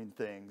doing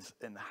things?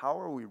 And how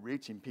are we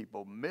reaching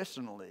people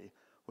missionally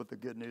with the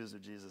good news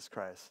of Jesus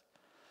Christ?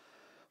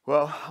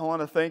 Well, I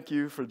want to thank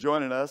you for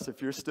joining us.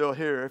 If you're still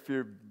here, if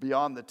you're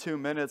beyond the 2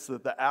 minutes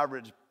that the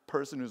average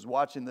person who's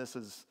watching this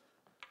is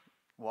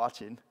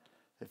watching,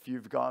 if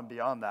you've gone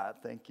beyond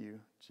that, thank you.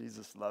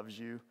 Jesus loves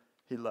you.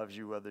 He loves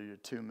you whether you're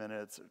 2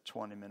 minutes or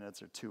 20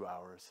 minutes or 2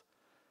 hours.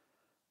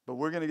 But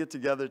we're going to get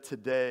together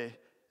today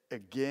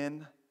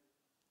again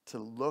to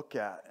look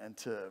at and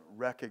to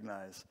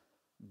recognize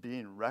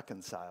being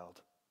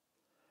reconciled.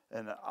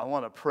 And I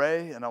want to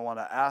pray and I want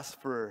to ask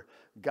for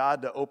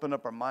God to open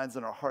up our minds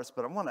and our hearts,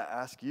 but I want to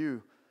ask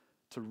you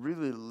to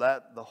really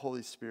let the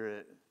Holy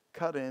Spirit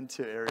cut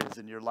into areas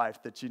in your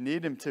life that you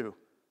need him to,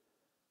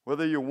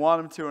 whether you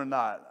want him to or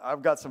not.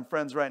 I've got some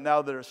friends right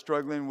now that are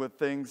struggling with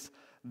things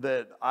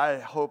that I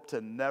hope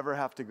to never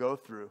have to go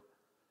through,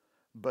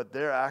 but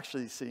they're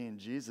actually seeing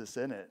Jesus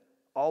in it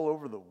all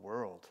over the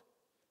world.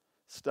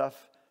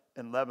 Stuff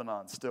in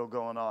Lebanon still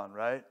going on,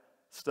 right?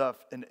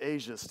 Stuff in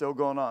Asia still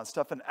going on.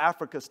 Stuff in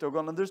Africa still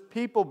going on. There's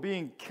people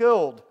being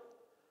killed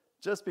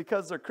just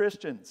because they're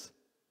Christians.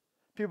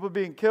 People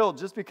being killed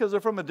just because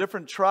they're from a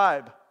different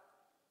tribe.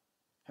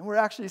 And we're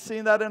actually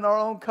seeing that in our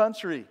own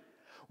country.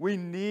 We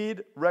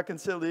need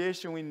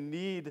reconciliation. We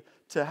need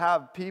to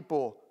have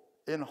people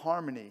in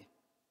harmony.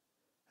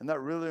 And that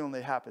really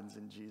only happens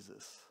in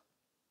Jesus.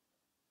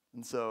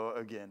 And so,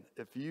 again,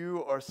 if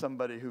you are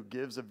somebody who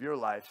gives of your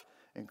life,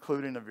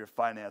 including of your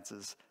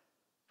finances,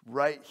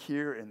 right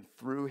here and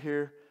through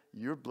here,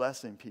 you're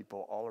blessing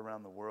people all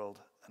around the world.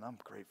 And I'm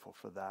grateful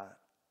for that.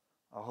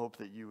 I hope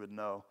that you would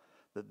know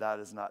that that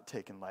is not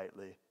taken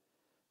lightly.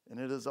 And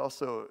it is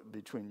also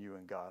between you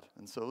and God.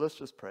 And so let's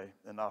just pray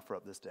and offer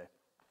up this day.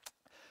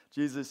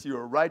 Jesus, you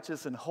are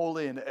righteous and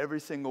holy in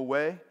every single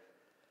way.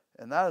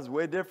 And that is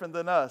way different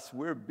than us.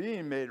 We're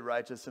being made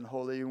righteous and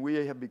holy, and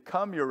we have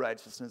become your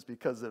righteousness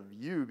because of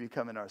you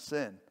becoming our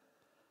sin.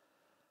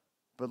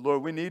 But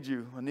Lord, we need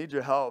you. I need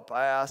your help.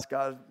 I ask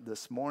God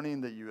this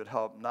morning that you would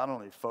help not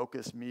only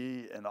focus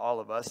me and all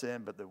of us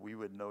in, but that we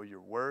would know your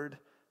word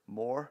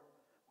more.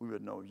 We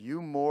would know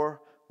you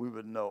more. We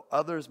would know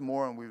others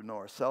more, and we would know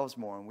ourselves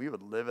more, and we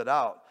would live it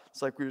out.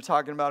 It's like we were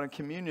talking about in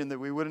communion, that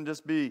we wouldn't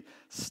just be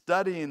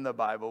studying the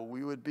Bible.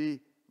 We would be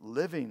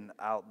living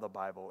out the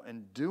Bible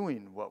and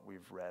doing what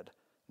we've read.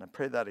 And I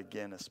pray that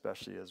again,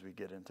 especially as we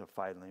get into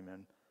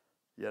Philemon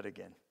yet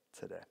again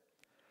today.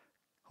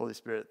 Holy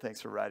Spirit,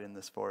 thanks for writing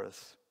this for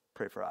us.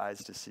 Pray for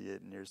eyes to see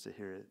it and ears to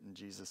hear it. In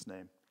Jesus'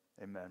 name,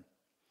 amen.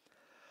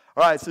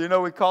 All right,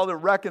 so we called it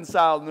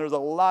Reconciled, and there's a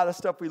lot of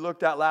stuff we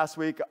looked at last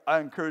week. I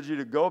encourage you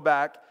to go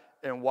back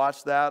and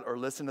watch that or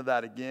listen to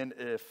that again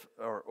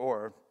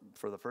or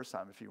for the first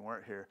time if you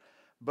weren't here.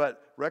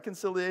 But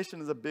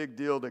reconciliation is a big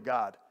deal to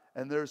God,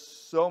 and there's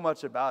so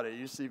much about it.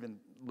 You just even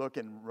look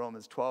in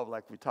Romans 12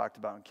 like we talked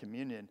about in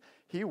communion.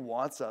 He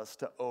wants us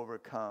to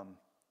overcome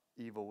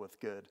evil with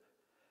good.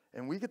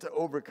 And we get to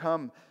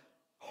overcome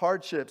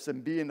hardships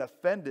and being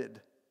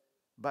offended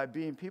by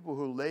being people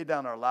who lay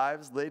down our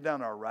lives, lay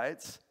down our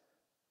rights,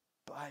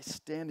 by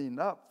standing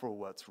up for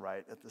what's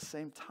right at the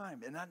same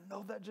time. And I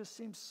know that just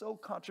seems so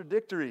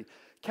contradictory,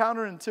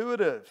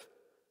 counterintuitive.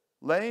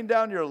 Laying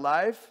down your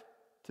life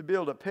to be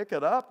able to pick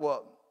it up,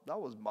 well, that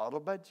was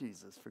modeled by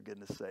Jesus, for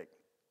goodness sake.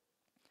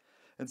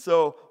 And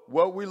so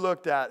what we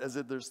looked at is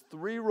that there's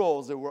 3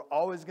 roles that we're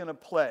always going to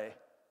play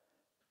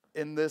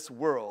in this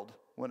world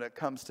when it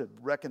comes to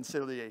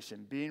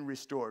reconciliation, being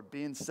restored,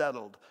 being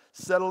settled,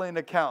 settling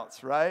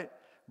accounts, right?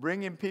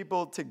 Bringing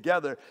people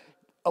together,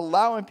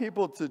 allowing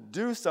people to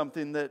do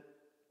something that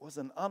was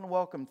an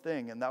unwelcome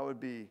thing, and that would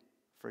be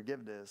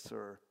forgiveness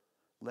or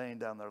laying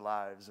down their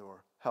lives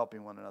or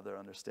helping one another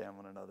understand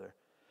one another.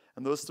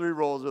 And those 3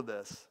 roles are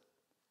this: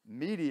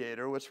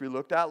 mediator, which we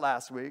looked at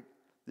last week,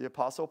 the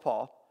Apostle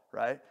Paul,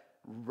 right?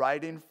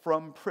 Writing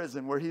from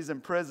prison, where he's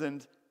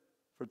imprisoned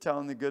for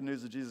telling the good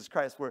news of Jesus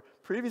Christ, where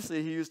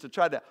previously he used to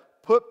try to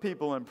put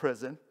people in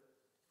prison,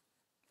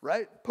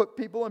 right? Put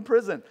people in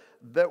prison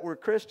that were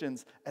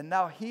Christians, and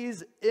now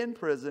he's in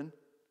prison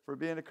for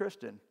being a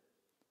Christian.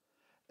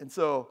 And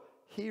so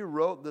he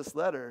wrote this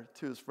letter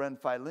to his friend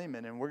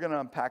Philemon, and we're going to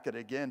unpack it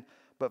again,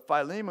 but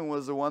Philemon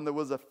was the one that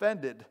was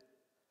offended.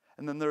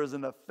 And then there was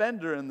an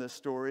offender in this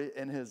story,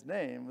 and his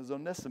name was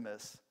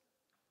Onesimus.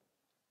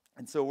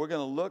 And so we're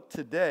going to look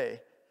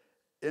today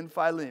in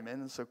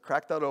Philemon. And so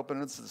crack that open.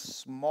 It's a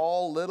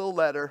small little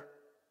letter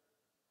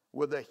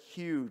with a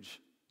huge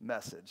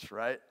message,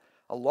 right?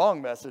 A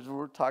long message.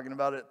 We're talking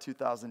about it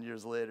 2,000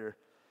 years later.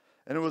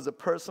 And it was a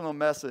personal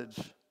message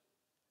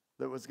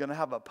that was going to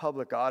have a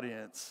public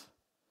audience.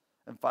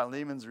 And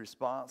Philemon's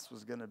response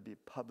was going to be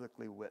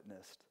publicly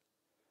witnessed.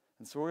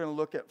 And so we're going to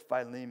look at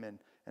Philemon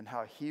and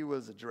how he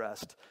was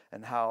addressed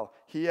and how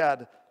he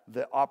had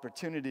the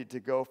opportunity to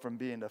go from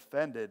being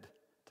offended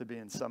to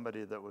being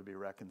somebody that would be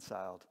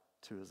reconciled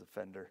to his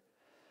offender.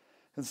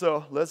 And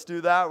so let's do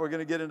that. We're going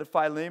to get into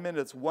Philemon.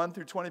 It's 1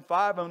 through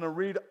 25. I'm going to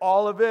read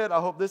all of it. I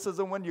hope this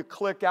isn't when you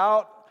click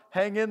out.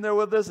 Hang in there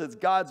with us. It's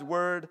God's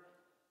word.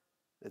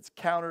 It's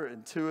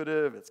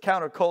counterintuitive. It's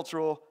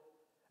countercultural.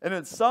 And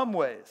in some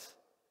ways,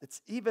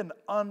 it's even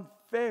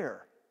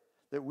unfair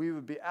that we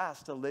would be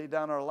asked to lay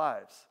down our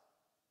lives.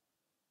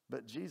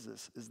 But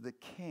Jesus is the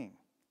king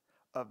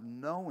of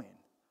knowing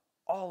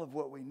all of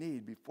what we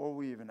need before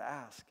we even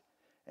ask.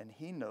 And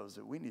he knows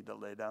that we need to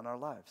lay down our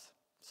lives.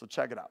 So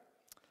check it out.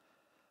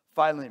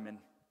 Philemon.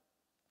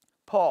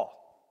 Paul,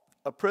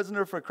 a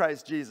prisoner for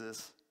Christ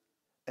Jesus,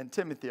 and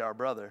Timothy, our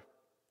brother.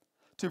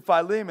 To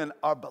Philemon,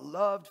 our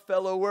beloved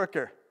fellow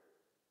worker,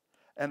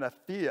 and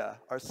Apphia,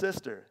 our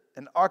sister,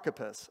 and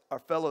Archippus, our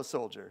fellow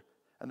soldier,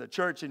 and the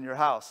church in your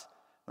house.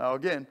 Now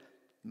again,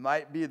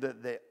 might be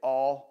that they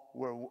all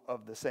were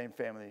of the same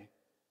family.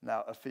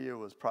 Now Apphia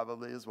was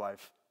probably his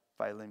wife,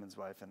 Philemon's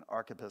wife, and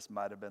Archippus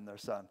might have been their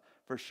son.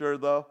 For sure,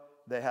 though,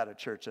 they had a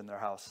church in their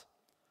house.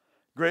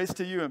 Grace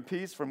to you and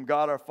peace from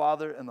God our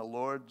Father and the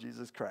Lord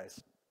Jesus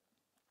Christ.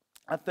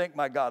 I thank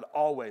my God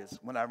always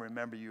when I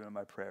remember you in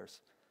my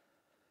prayers,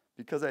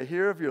 because I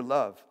hear of your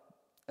love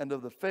and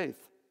of the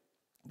faith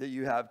that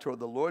you have toward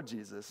the Lord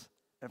Jesus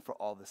and for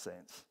all the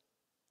saints.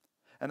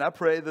 And I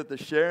pray that the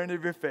sharing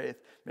of your faith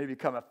may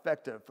become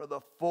effective for the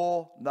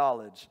full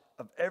knowledge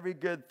of every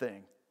good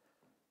thing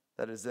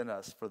that is in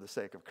us for the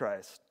sake of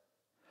Christ.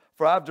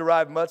 For I've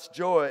derived much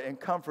joy and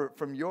comfort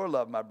from your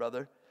love, my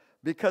brother,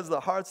 because the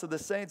hearts of the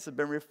saints have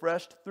been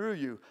refreshed through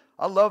you.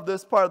 I love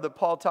this part that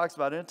Paul talks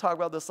about. I didn't talk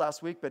about this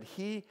last week, but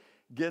he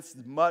gets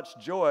much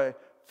joy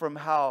from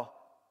how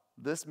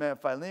this man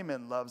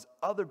Philemon loves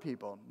other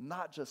people,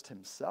 not just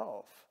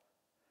himself,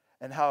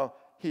 and how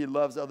he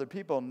loves other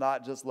people,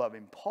 not just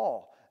loving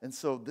Paul. And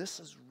so this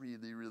is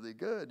really, really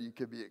good. You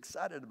could be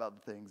excited about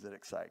the things that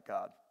excite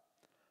God.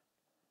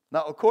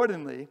 Now,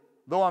 accordingly,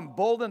 though I'm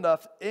bold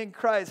enough in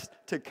Christ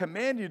to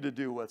command you to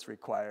do what's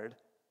required,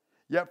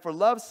 yet for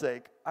love's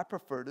sake, I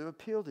prefer to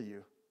appeal to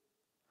you.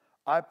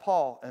 I,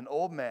 Paul, an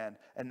old man,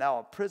 and now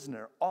a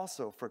prisoner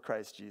also for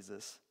Christ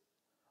Jesus,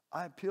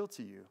 I appeal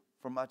to you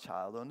for my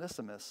child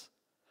Onesimus,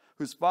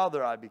 whose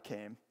father I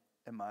became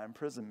in my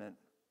imprisonment.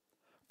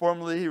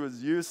 Formerly he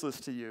was useless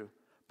to you,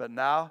 but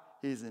now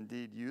he's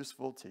indeed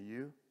useful to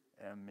you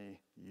and me.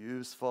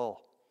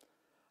 Useful.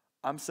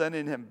 I'm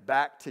sending him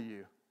back to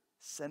you,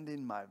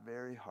 sending my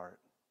very heart.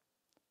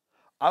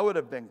 I would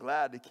have been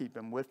glad to keep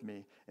him with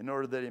me in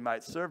order that he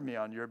might serve me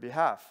on your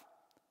behalf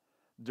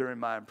during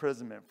my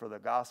imprisonment for the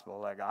gospel.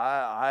 Like,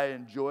 I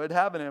enjoyed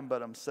having him,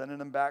 but I'm sending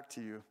him back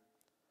to you.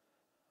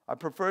 I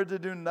preferred to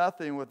do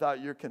nothing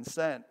without your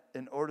consent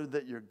in order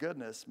that your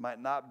goodness might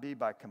not be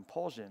by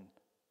compulsion,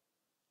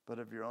 but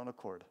of your own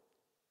accord.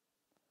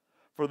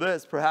 For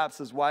this,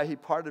 perhaps, is why he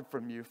parted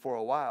from you for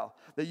a while,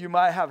 that you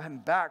might have him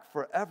back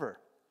forever,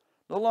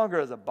 no longer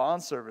as a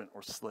bondservant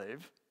or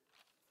slave,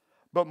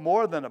 but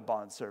more than a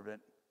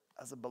bondservant,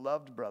 as a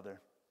beloved brother,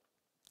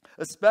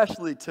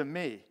 especially to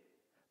me,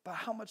 but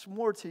how much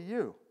more to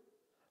you,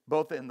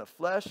 both in the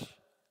flesh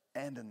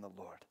and in the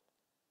Lord.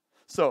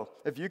 So,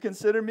 if you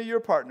consider me your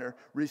partner,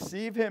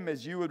 receive him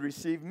as you would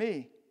receive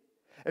me.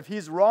 If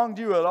he's wronged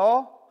you at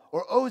all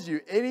or owes you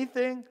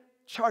anything,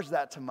 charge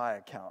that to my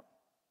account.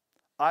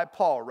 I,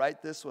 Paul,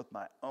 write this with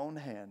my own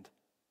hand.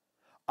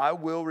 I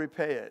will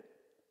repay it,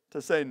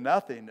 to say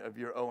nothing of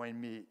your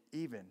owing me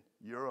even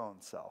your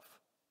own self.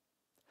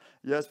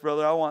 Yes,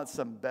 brother, I want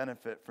some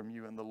benefit from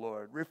you in the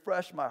Lord.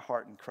 Refresh my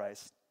heart in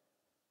Christ.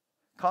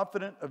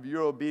 Confident of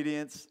your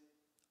obedience,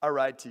 I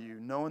write to you,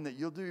 knowing that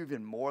you'll do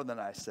even more than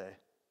I say.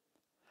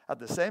 At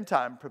the same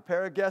time,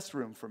 prepare a guest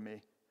room for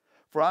me,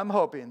 for I'm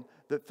hoping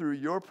that through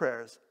your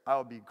prayers, I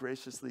will be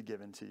graciously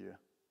given to you.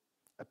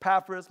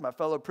 Epaphras, my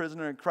fellow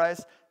prisoner in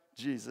Christ,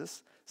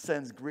 Jesus,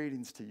 sends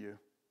greetings to you.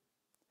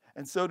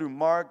 And so do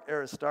Mark,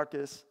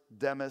 Aristarchus,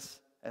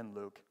 Demas, and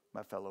Luke,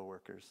 my fellow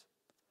workers.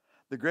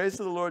 The grace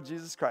of the Lord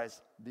Jesus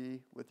Christ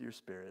be with your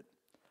spirit.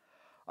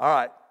 All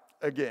right,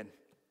 again,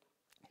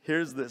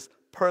 here's this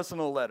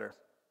personal letter.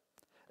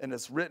 And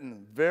it's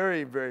written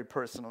very, very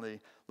personally,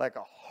 like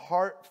a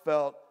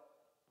heartfelt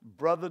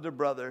brother to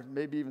brother,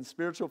 maybe even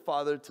spiritual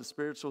father to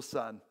spiritual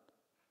son,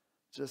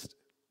 just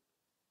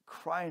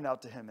crying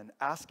out to him and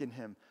asking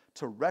him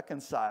to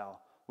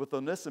reconcile with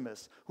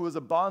Onesimus, who is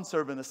a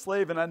bondservant, a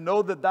slave. And I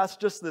know that that's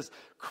just this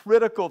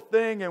critical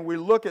thing, and we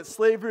look at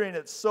slavery and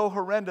it's so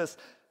horrendous.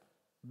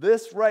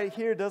 This right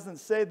here doesn't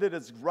say that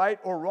it's right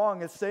or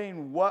wrong. It's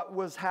saying what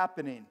was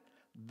happening.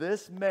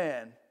 This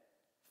man,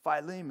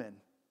 Philemon,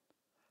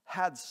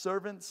 had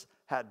servants,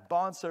 had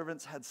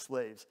bondservants, had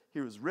slaves. He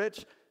was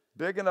rich,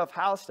 big enough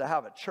house to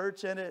have a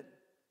church in it.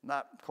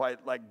 Not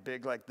quite like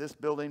big like this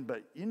building,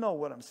 but you know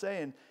what I'm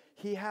saying.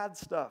 He had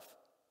stuff.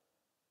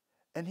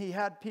 And he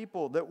had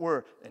people that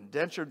were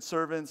indentured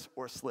servants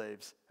or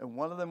slaves. And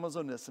one of them was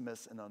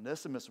Onesimus, and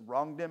Onesimus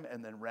wronged him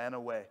and then ran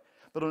away.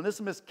 But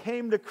Onesimus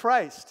came to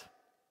Christ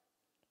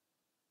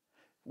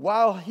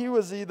while he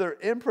was either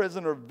in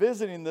prison or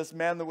visiting this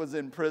man that was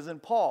in prison,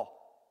 Paul.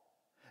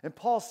 And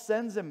Paul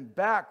sends him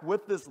back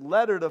with this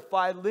letter to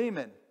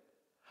Philemon.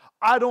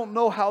 I don't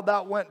know how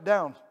that went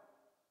down.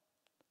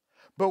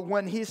 But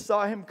when he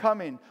saw him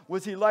coming,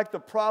 was he like the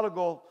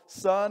prodigal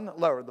son,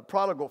 or the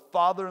prodigal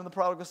father and the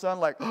prodigal son?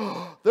 Like,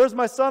 oh, there's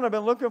my son, I've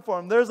been looking for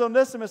him. There's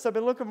Onesimus, I've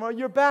been looking for him.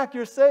 You're back,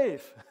 you're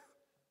safe.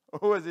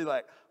 Or was he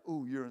like,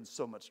 ooh, you're in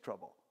so much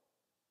trouble?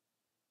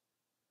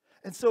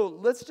 And so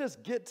let's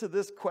just get to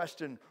this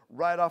question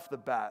right off the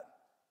bat.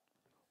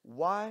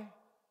 Why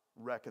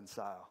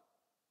reconcile?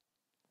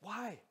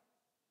 Why?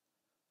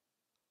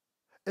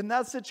 In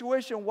that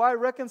situation, why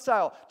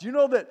reconcile? Do you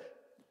know that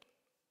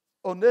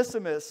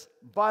Onesimus,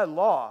 by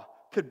law,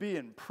 could be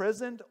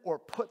imprisoned or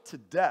put to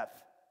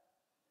death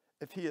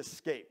if he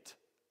escaped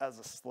as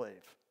a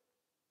slave,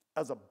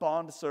 as a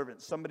bond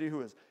servant, somebody who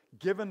was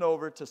given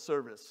over to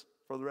service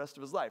for the rest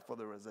of his life,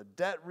 whether it was a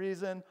debt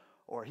reason,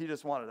 or he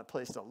just wanted a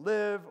place to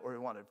live, or he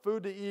wanted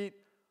food to eat,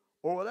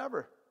 or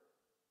whatever.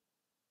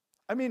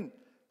 I mean,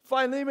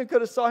 Philemon could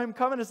have saw him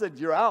coming and said,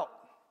 you're out.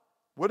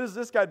 What is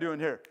this guy doing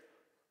here?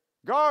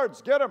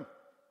 Guards, get him.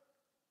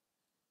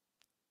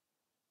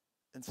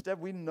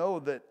 Instead, we know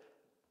that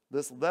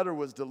this letter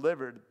was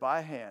delivered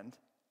by hand,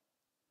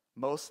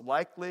 most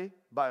likely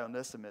by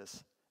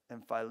Onesimus,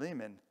 and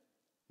Philemon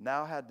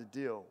now had to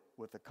deal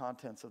with the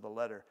contents of the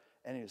letter,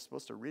 and he was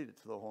supposed to read it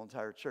to the whole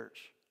entire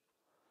church.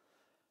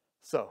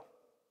 So,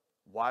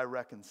 why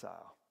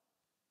reconcile?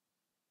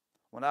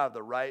 When I have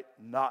the right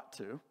not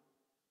to,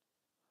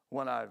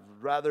 when I'd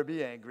rather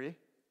be angry,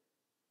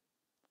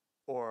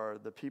 or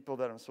the people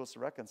that I'm supposed to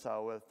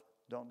reconcile with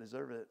don't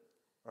deserve it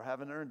or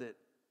haven't earned it.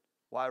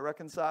 Why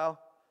reconcile?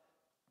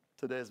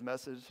 Today's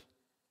message,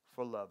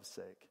 for love's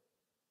sake.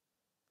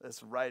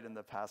 It's right in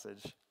the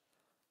passage.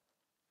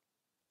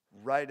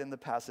 Right in the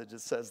passage,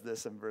 it says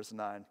this in verse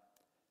 9.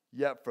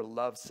 Yet for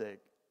love's sake,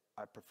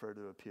 I prefer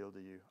to appeal to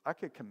you. I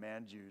could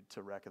command you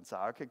to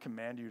reconcile. I could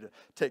command you to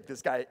take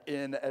this guy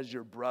in as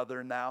your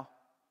brother now,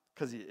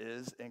 because he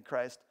is in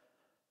Christ.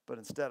 But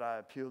instead, I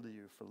appeal to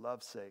you for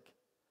love's sake.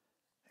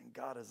 And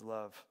God is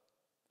love.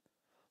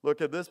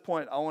 Look, at this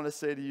point, I want to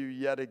say to you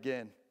yet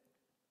again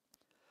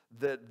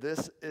that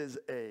this is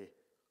a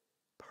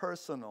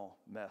personal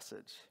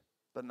message,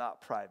 but not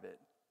private.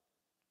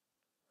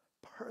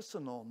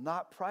 personal,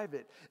 not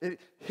private. It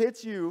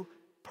hits you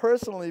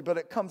personally, but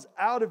it comes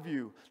out of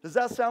you. Does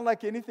that sound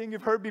like anything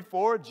you've heard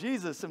before?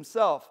 Jesus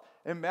himself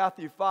in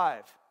Matthew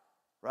 5,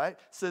 right,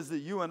 says that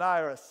you and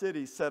I are a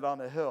city set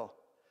on a hill.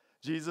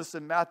 Jesus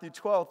in Matthew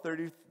 12,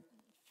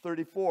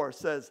 34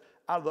 says,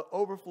 out of the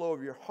overflow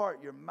of your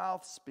heart, your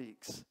mouth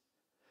speaks.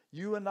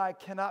 You and I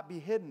cannot be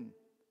hidden.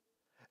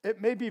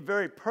 It may be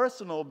very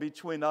personal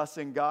between us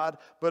and God,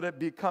 but it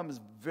becomes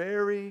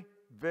very,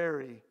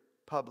 very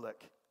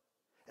public.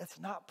 It's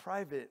not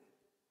private.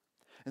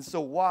 And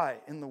so why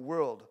in the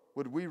world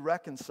would we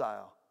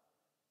reconcile?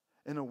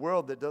 In a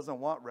world that doesn't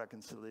want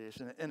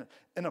reconciliation,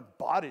 in a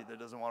body that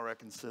doesn't want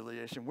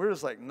reconciliation, we're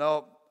just like,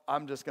 no,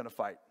 I'm just going to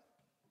fight.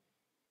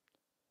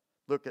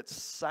 Look, it's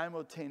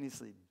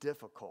simultaneously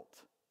difficult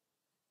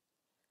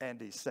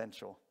and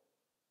essential.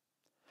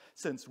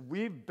 Since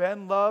we've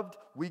been loved,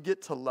 we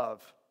get to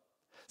love.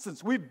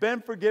 Since we've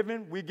been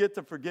forgiven, we get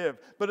to forgive.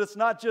 But it's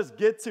not just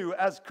get to.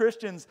 As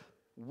Christians,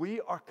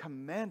 we are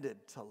commanded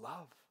to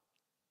love.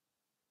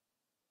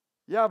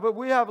 Yeah, but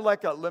we have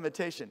like a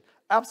limitation.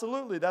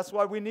 Absolutely, that's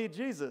why we need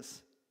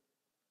Jesus.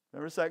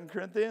 Remember 2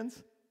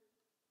 Corinthians?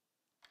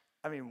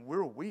 I mean,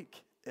 we're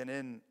weak, and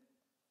in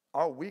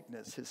our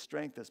weakness, his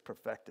strength is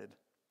perfected.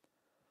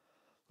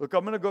 Look,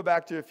 I'm going to go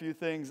back to a few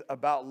things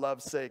about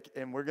love's sake,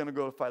 and we're going to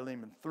go to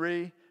Philemon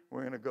 3.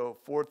 We're going to go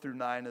 4 through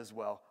 9 as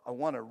well. I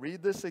want to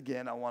read this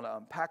again. I want to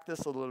unpack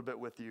this a little bit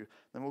with you.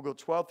 Then we'll go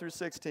 12 through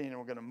 16, and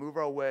we're going to move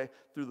our way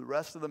through the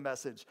rest of the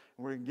message.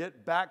 And we're going to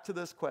get back to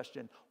this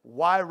question,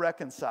 why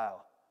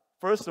reconcile?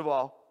 First of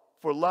all,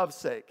 for love's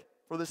sake,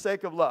 for the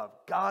sake of love.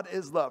 God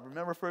is love.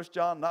 Remember 1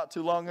 John not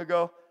too long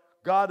ago?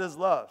 God is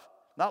love.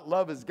 Not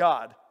love is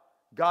God.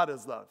 God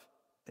is love.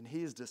 And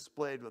he has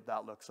displayed what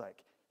that looks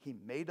like. He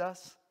made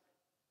us.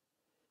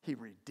 He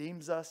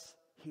redeems us.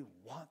 He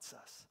wants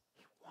us.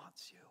 He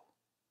wants you.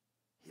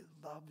 He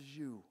loves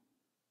you.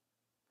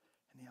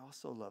 And he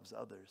also loves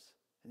others.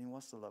 And he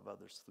wants to love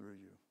others through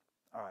you.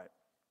 All right.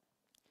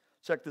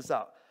 Check this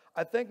out.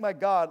 I thank my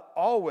God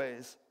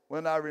always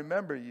when I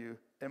remember you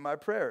in my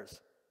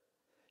prayers.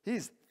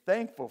 He's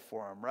thankful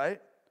for them,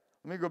 right?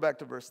 Let me go back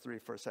to verse 3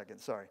 for a second.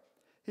 Sorry.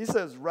 He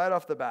says right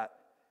off the bat,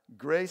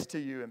 grace to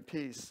you and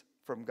peace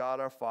from God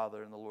our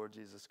Father and the Lord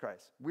Jesus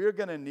Christ. We're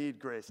going to need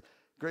grace.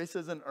 Grace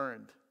isn't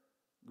earned.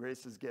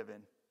 Grace is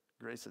given.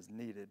 Grace is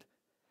needed.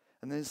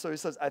 And then so he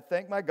says, I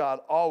thank my God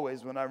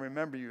always when I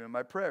remember you in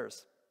my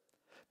prayers,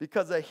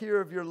 because I hear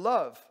of your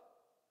love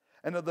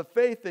and of the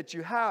faith that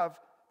you have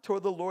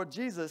toward the Lord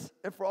Jesus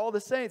and for all the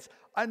saints.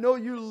 I know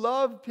you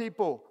love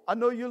people. I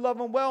know you love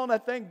them well, and I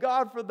thank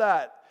God for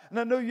that. And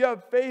I know you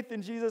have faith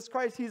in Jesus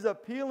Christ. He's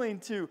appealing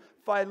to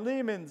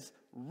Philemon's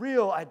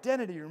real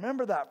identity.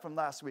 Remember that from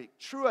last week.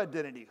 True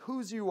identity,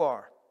 whose you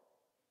are.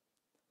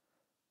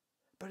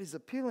 But he's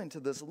appealing to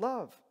this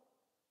love.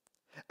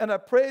 And I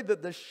pray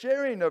that the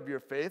sharing of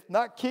your faith,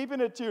 not keeping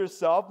it to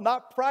yourself,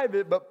 not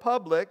private, but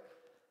public,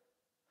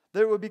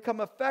 that it will become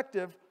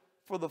effective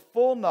for the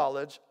full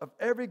knowledge of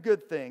every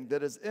good thing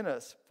that is in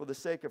us for the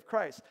sake of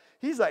Christ.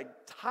 He's like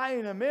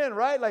tying them in,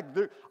 right? Like,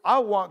 I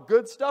want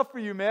good stuff for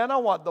you, man. I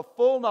want the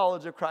full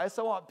knowledge of Christ.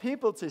 I want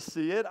people to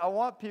see it. I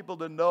want people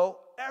to know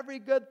every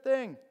good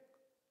thing.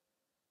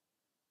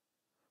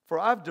 For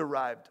I've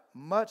derived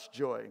much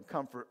joy and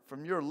comfort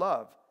from your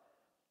love.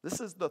 This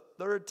is the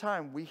third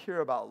time we hear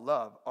about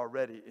love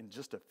already in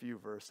just a few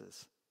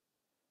verses.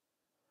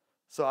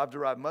 So I've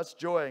derived much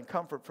joy and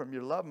comfort from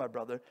your love, my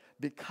brother,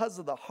 because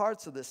of the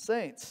hearts of the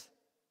saints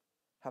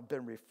have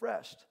been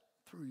refreshed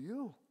through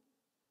you.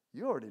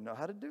 You already know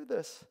how to do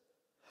this.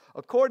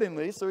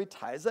 Accordingly, so he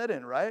ties that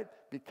in, right?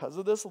 Because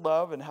of this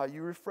love and how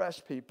you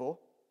refresh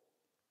people,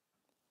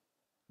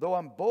 though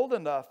I'm bold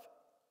enough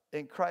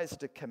in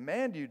Christ to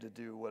command you to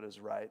do what is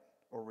right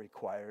or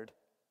required.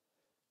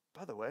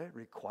 By the way,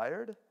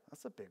 required,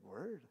 that's a big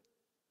word.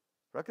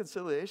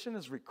 Reconciliation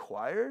is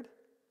required?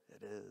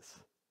 It is.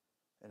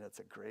 And it's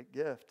a great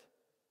gift.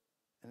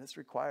 And it's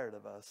required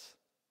of us.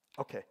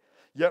 Okay.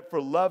 Yet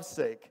for love's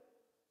sake,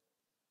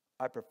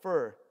 I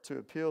prefer to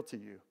appeal to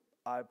you.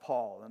 I,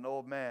 Paul, an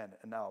old man,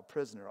 and now a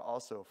prisoner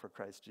also for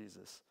Christ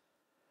Jesus.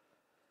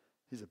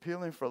 He's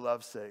appealing for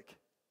love's sake.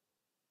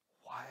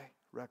 Why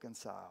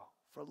reconcile?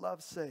 For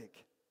love's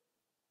sake.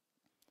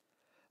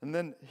 And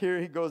then here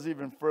he goes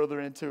even further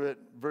into it,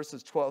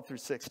 verses 12 through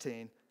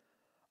 16.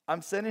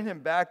 I'm sending him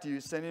back to you,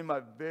 sending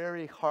my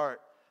very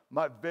heart,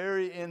 my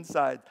very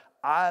inside.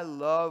 I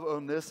love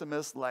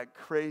Onesimus like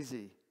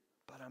crazy,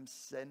 but I'm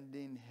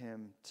sending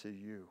him to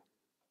you.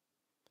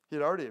 He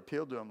had already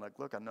appealed to him, like,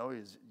 look, I know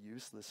he's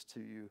useless to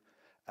you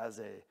as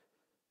a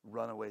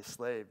runaway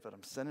slave, but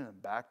I'm sending him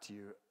back to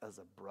you as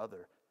a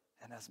brother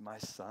and as my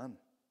son.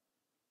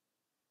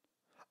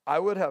 I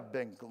would have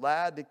been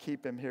glad to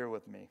keep him here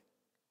with me,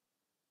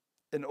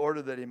 in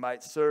order that he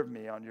might serve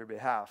me on your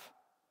behalf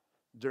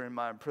during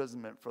my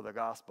imprisonment for the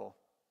gospel.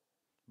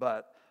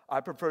 But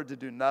I preferred to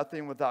do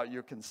nothing without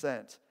your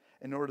consent,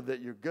 in order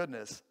that your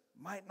goodness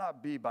might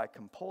not be by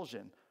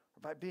compulsion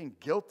or by being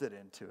guilted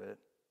into it,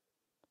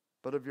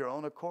 but of your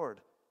own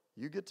accord.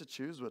 You get to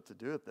choose what to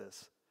do with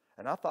this.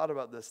 And I thought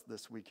about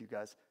this week, you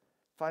guys.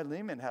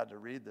 Philemon had to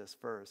read this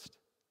first.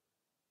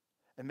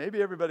 And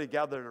maybe everybody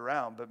gathered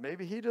around, but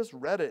maybe he just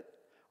read it.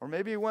 Or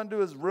maybe he went to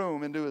his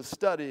room and to his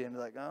study and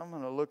like, I'm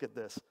going to look at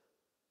this.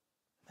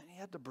 And he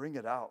had to bring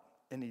it out.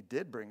 And he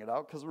did bring it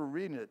out because we're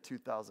reading it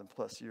 2,000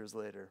 plus years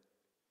later.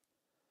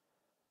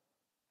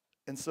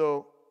 And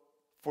so,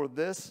 for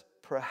this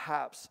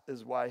perhaps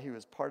is why he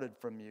was parted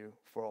from you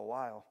for a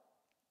while,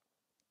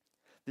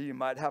 that you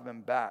might have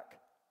him back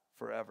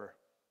forever.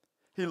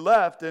 He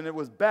left and it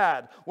was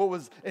bad. What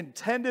was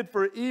intended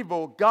for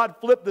evil, God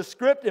flipped the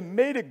script and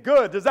made it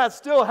good. Does that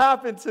still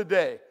happen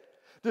today?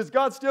 Does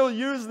God still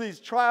use these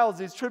trials,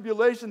 these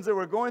tribulations that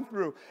we're going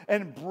through,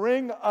 and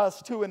bring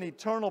us to an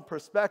eternal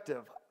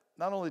perspective?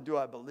 Not only do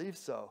I believe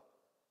so,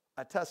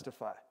 I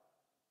testify.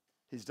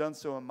 He's done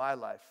so in my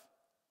life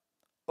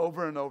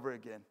over and over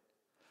again.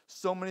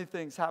 So many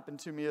things happened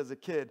to me as a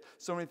kid.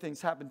 So many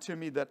things happened to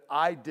me that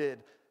I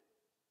did,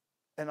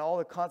 and all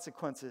the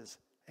consequences.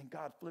 And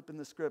God flipping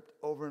the script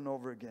over and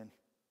over again.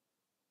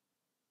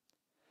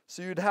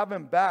 So you'd have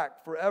him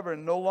back forever,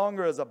 no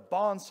longer as a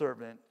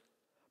bondservant,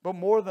 but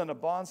more than a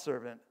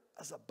bondservant,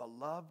 as a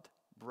beloved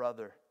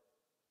brother.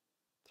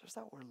 There's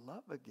that word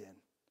love again.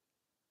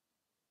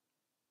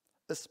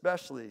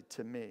 Especially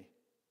to me.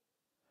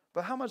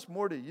 But how much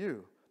more to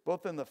you,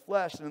 both in the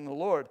flesh and in the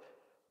Lord?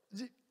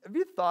 Have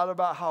you thought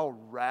about how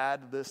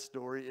rad this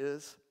story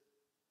is?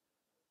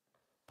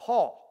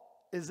 Paul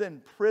is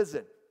in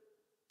prison.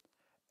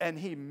 And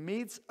he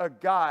meets a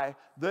guy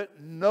that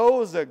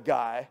knows a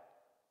guy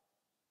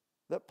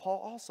that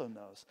Paul also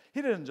knows.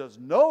 He didn't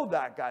just know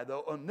that guy,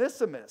 though.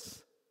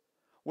 Onesimus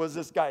was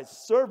this guy's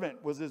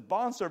servant, was his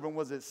bondservant,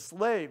 was his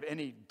slave, and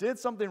he did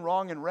something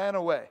wrong and ran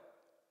away.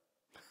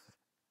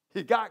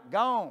 He got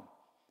gone.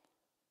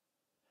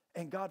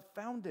 And God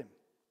found him.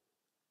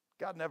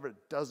 God never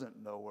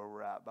doesn't know where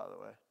we're at, by the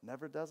way.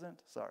 Never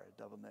doesn't? Sorry,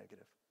 double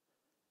negative.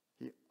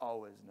 He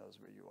always knows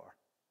where you are.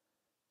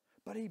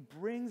 But he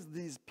brings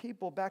these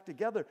people back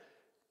together.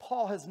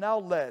 Paul has now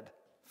led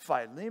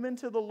Philemon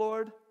to the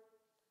Lord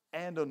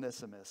and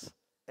Onesimus.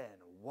 And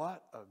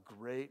what a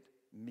great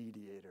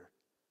mediator.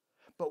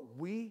 But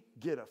we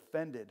get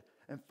offended.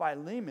 And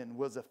Philemon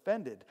was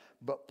offended.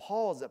 But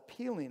Paul's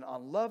appealing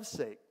on love's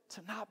sake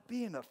to not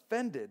being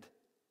offended,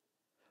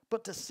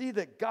 but to see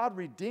that God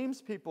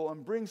redeems people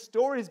and brings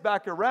stories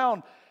back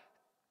around.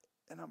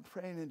 And I'm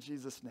praying in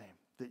Jesus' name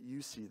that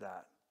you see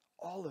that,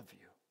 all of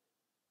you,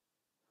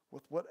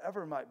 with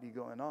whatever might be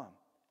going on.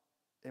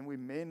 And we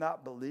may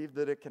not believe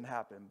that it can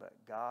happen, but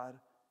God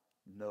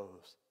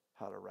knows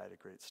how to write a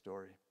great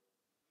story.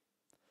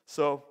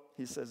 So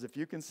he says, if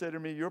you consider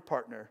me your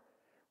partner,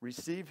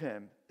 receive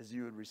him as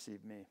you would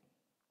receive me.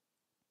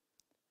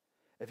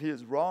 If he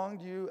has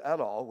wronged you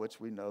at all, which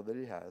we know that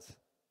he has.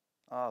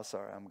 Oh,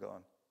 sorry, I'm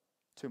going.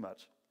 Too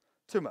much.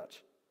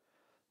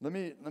 Let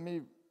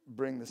me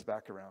bring this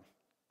back around.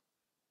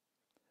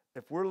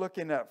 If we're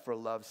looking at for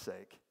love's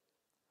sake,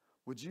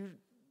 would you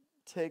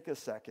take a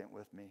second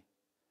with me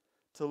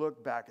to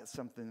look back at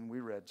something we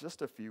read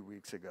just a few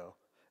weeks ago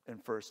in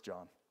 1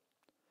 John.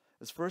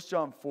 It's 1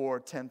 John 4,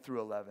 10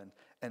 through 11.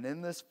 And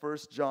in this 1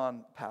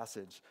 John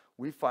passage,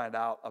 we find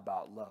out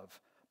about love.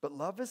 But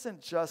love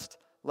isn't just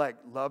like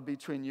love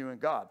between you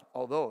and God,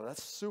 although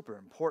that's super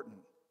important.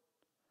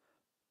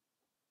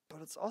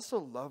 But it's also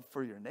love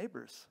for your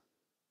neighbors.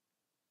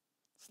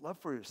 It's love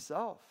for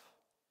yourself.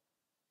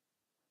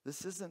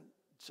 This isn't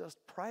just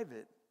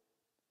private.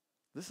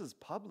 This is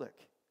public.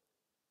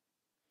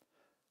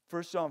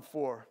 1 John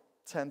 4,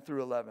 10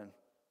 through 11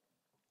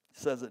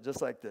 says it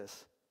just like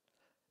this.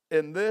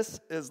 And this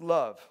is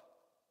love.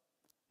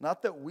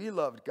 Not that we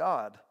loved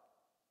God,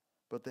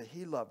 but that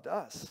he loved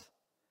us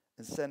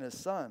and sent his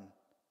son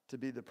to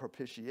be the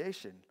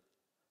propitiation,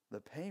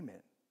 the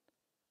payment,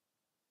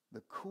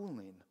 the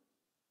cooling,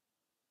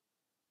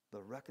 the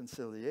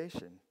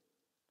reconciliation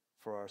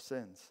for our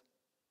sins.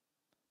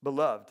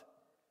 Beloved,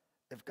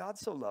 if God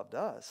so loved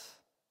us,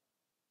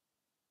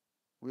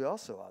 we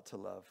also ought to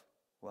love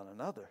one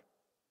another.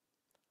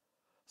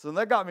 So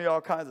that got me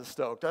all kinds of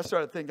stoked. I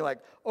started thinking like,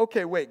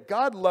 okay, wait,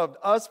 God loved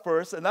us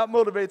first, and that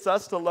motivates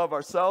us to love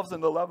ourselves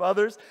and to love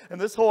others. And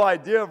this whole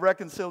idea of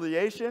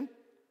reconciliation,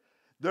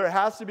 there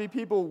has to be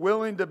people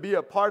willing to be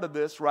a part of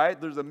this, right?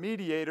 There's a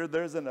mediator,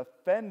 there's an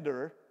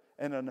offender,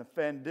 and an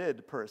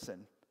offended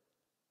person.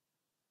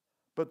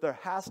 But there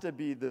has to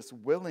be this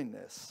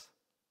willingness.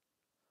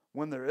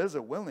 When there is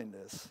a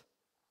willingness,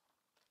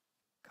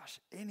 gosh,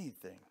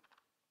 anything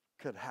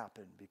could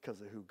happen because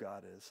of who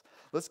God is.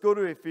 Let's go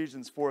to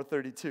Ephesians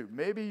 4:32.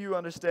 Maybe you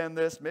understand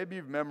this. Maybe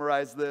you've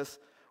memorized this.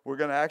 We're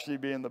going to actually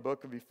be in the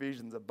book of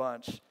Ephesians a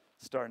bunch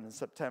starting in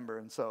September.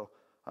 And so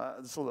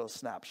it's a little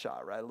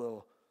snapshot, right? A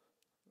little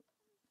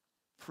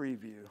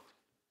preview.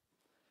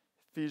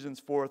 Ephesians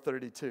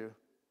 4:32.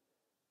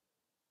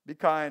 Be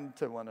kind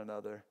to one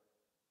another,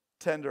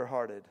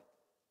 tender-hearted,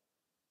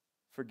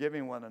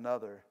 forgiving one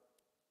another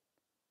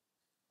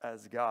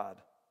as God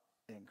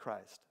in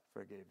Christ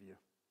forgave you.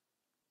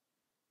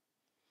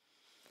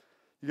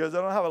 You guys,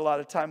 I don't have a lot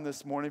of time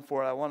this morning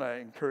for it. I want to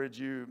encourage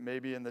you,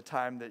 maybe in the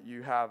time that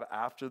you have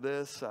after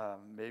this,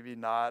 maybe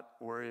not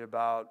worry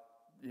about,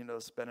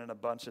 spending a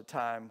bunch of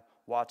time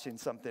watching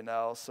something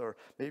else, or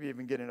maybe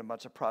even getting a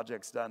bunch of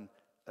projects done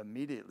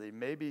immediately.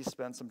 Maybe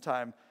spend some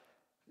time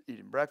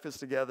eating breakfast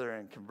together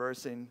and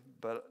conversing,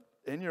 but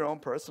in your own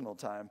personal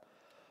time,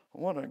 I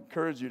want to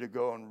encourage you to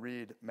go and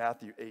read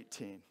Matthew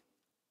 18.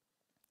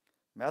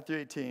 Matthew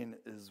 18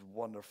 is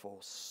wonderful,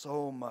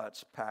 so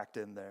much packed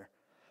in there.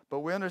 But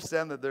we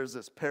understand that there's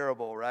this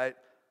parable, right,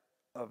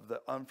 of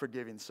the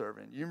unforgiving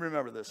servant. You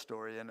remember this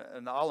story,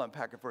 and I'll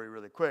unpack it for you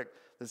really quick.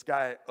 This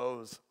guy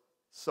owes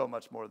so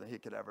much more than he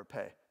could ever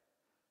pay.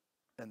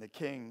 And the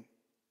king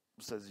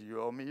says,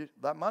 you owe me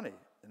that money.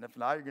 And if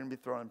not, you're going to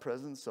be thrown in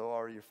prison, so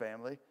are your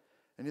family.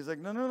 And he's like,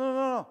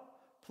 no.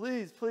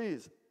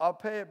 Please, I'll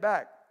pay it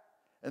back.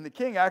 And the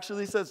king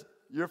actually says,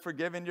 you're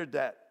forgiving your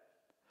debt.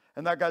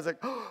 And that guy's like,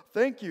 oh,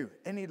 thank you.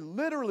 And he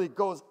literally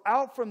goes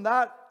out from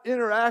that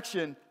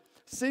interaction,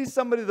 sees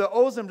somebody that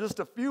owes him just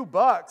a few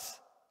bucks,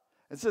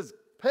 and says,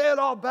 pay it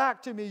all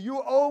back to me.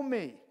 You owe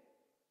me.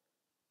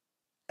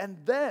 And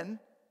then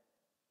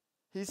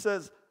he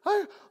says,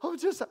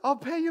 I'll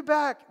pay you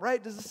back.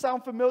 Right? Does it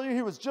sound familiar?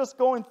 He was just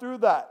going through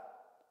that.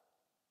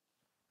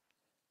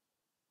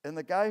 And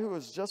the guy who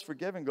was just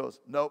forgiven goes,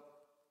 nope,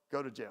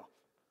 go to jail.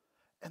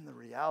 And the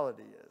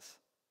reality is,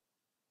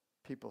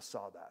 people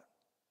saw that.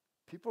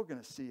 People are going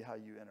to see how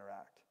you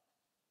interact.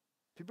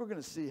 People are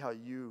going to see how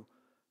you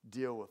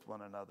deal with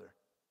one another.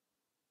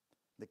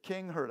 The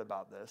king heard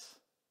about this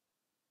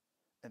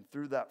and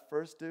threw that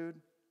first dude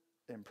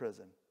in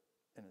prison,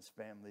 and his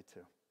family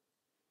too.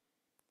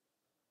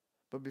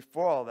 But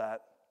before all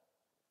that,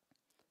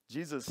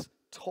 Jesus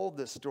told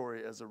this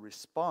story as a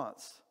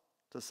response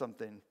to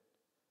something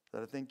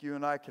that I think you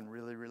and I can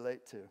really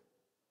relate to.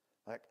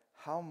 Like,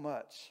 how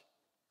much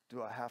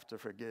do I have to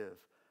forgive?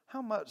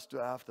 How much do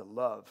I have to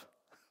love?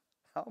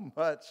 How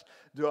much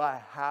do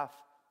I have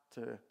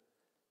to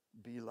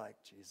be like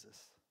Jesus?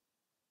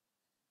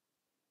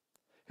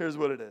 Here's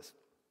what it is.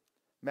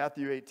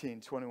 Matthew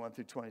 18, 21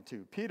 through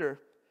 22. Peter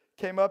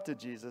came up to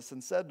Jesus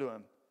and said to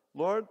him,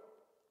 Lord,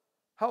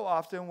 how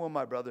often will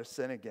my brother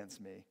sin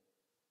against me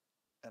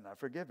and I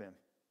forgive him?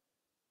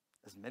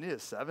 As many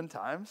as 7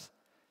 times?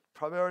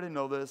 Probably already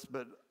know this,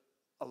 but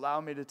allow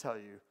me to tell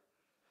you.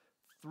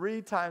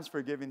 3 times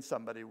forgiving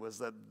somebody was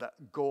that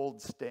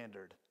gold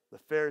standard. The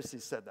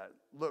Pharisees said that.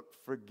 Look,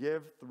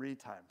 forgive 3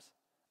 times.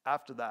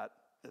 After that,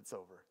 it's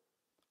over.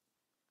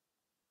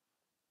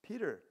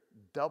 Peter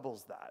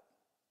doubles that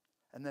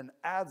and then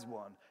adds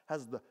one,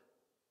 has the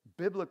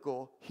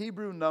biblical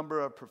Hebrew number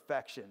of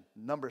perfection,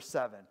 number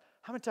 7.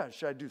 How many times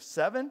should I do?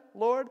 7,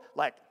 Lord?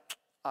 Like,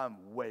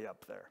 I'm way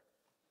up there.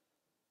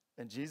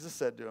 And Jesus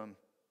said to him,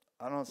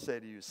 I don't say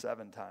to you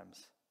 7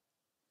 times,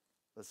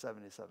 but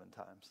 77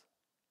 times.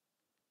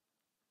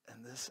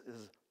 And this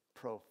is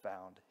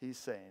profound. He's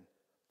saying,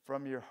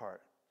 from your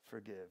heart,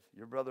 forgive.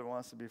 Your brother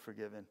wants to be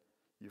forgiven,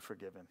 you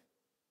forgive him.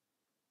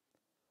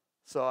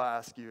 So I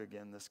ask you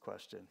again this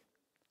question.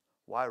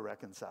 Why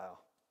reconcile?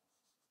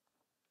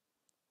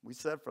 We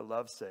said for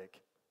love's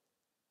sake,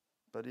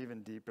 but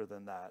even deeper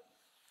than that,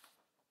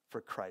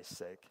 for Christ's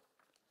sake.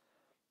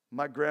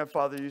 My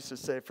grandfather used to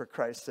say for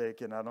Christ's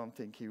sake, and I don't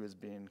think he was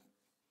being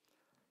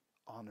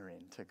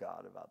honoring to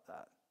God about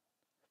that.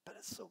 But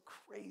it's so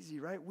crazy,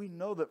 right? We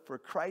know that for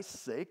Christ's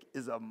sake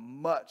is a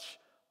much,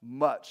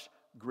 much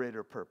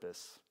greater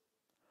purpose.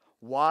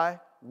 Why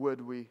would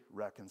we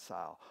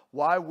reconcile?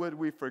 Why would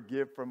we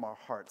forgive from our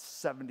hearts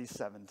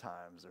 77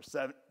 times or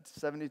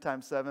 70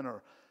 times 7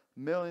 or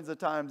millions of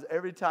times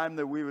every time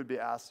that we would be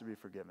asked to be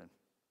forgiven?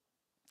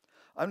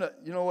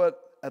 You know what?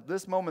 At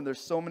this moment, there's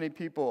so many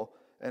people,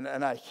 and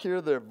I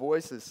hear their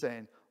voices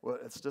saying, well,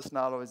 it's just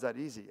not always that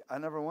easy. I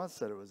never once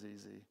said it was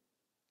easy.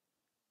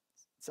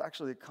 It's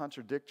actually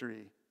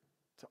contradictory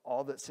to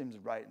all that seems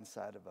right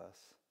inside of us.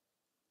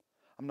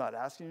 I'm not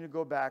asking you to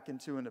go back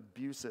into an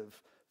abusive,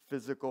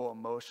 physical,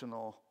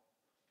 emotional,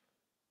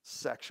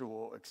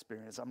 sexual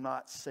experience. I'm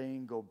not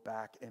saying go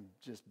back and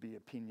just be a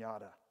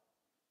piñata.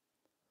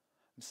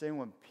 I'm saying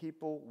when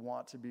people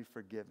want to be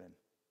forgiven,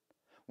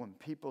 when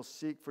people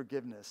seek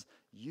forgiveness,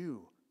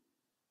 you,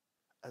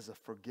 as a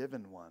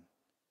forgiven one,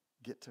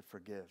 get to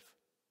forgive.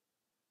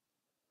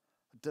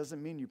 It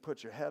doesn't mean you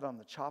put your head on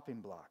the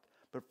chopping block.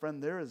 But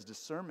friend, there is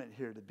discernment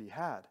here to be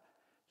had.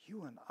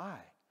 You and I,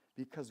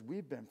 because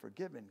we've been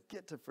forgiven,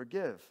 get to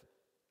forgive.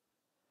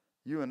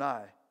 You and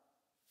I,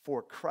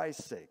 for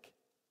Christ's sake,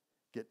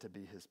 get to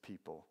be his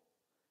people.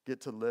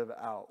 Get to live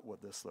out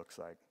what this looks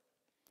like.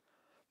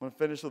 I'm going to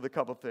finish with a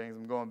couple things.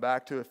 I'm going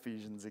back to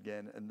Ephesians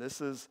again. And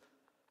this is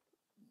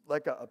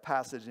like a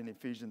passage in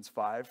Ephesians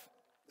 5.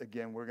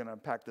 Again, we're going to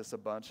unpack this a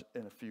bunch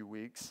in a few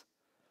weeks.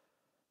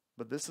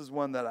 But this is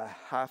one that I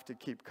have to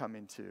keep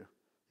coming to.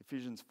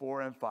 Ephesians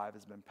 4 and 5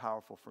 has been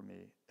powerful for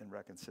me in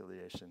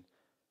reconciliation.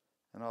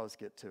 And I'll just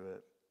get to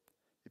it.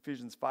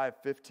 Ephesians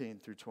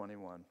 5:15 through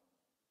 21.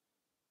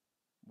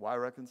 Why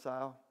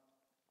reconcile?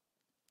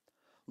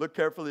 Look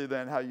carefully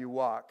then how you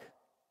walk,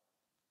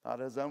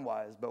 not as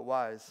unwise, but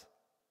wise,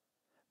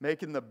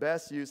 making the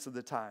best use of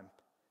the time,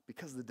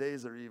 because the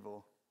days are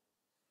evil.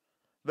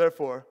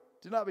 Therefore,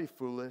 do not be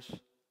foolish,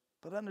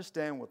 but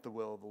understand what the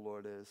will of the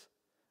Lord is.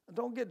 And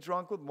don't get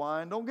drunk with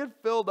wine. Don't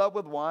get filled up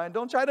with wine.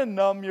 Don't try to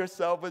numb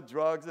yourself with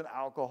drugs and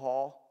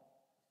alcohol.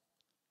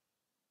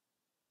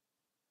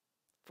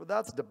 For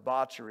that's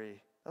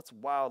debauchery. That's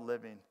wild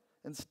living.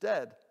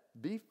 Instead,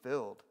 be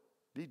filled.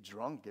 Be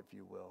drunk, if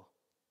you will,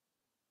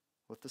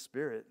 with the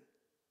Spirit,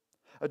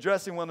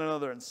 addressing one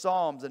another in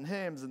psalms and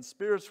hymns and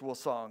spiritual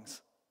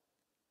songs,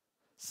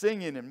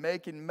 singing and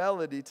making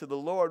melody to the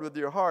Lord with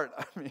your heart.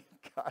 I mean,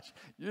 gosh,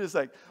 you're just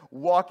like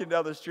walking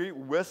down the street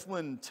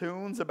whistling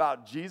tunes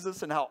about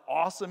Jesus and how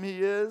awesome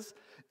he is,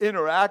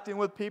 interacting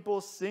with people,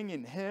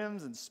 singing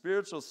hymns and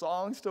spiritual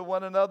songs to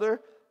one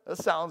another. That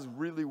sounds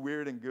really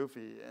weird and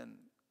goofy and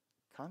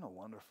kind of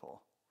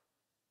wonderful.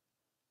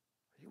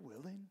 Are you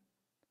willing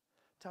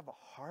to have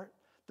a heart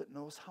that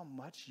knows how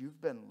much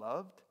you've been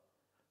loved,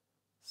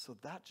 so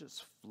that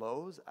just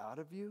flows out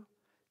of you?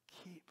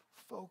 Keep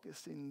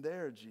focusing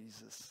there.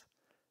 Jesus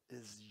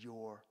is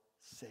your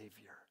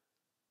Savior,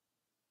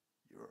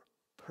 your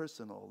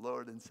personal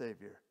Lord and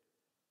Savior,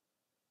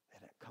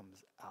 and it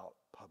comes out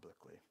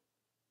publicly.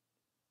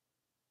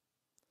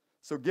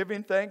 So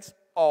giving thanks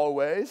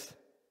always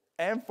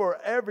and for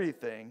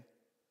everything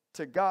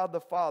to God the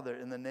Father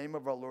in the name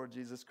of our Lord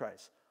Jesus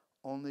Christ.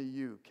 Only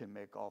you can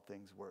make all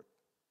things work,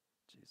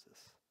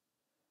 Jesus.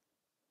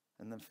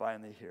 And then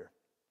finally here,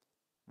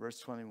 verse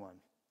 21.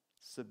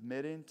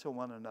 Submitting to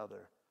one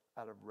another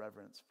out of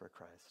reverence for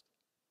Christ.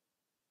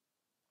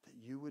 That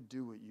you would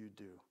do what you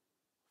do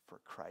for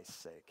Christ's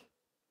sake,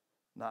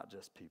 not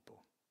just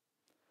people.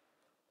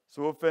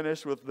 So we'll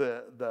finish with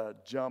the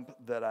jump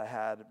that I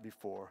had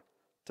before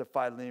to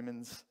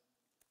Philemon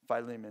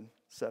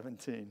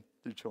 17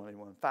 through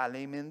 21.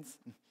 Philemon's.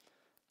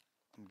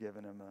 I'm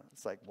giving him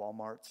it's like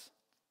Walmart's.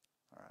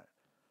 All right.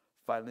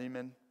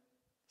 Philemon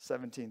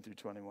 17 through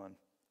 21.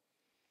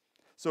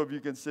 So if you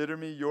consider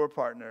me your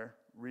partner,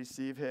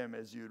 receive him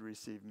as you'd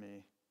receive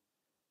me.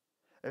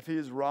 If he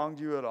has wronged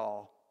you at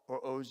all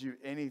or owes you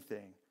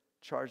anything,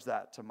 charge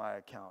that to my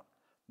account.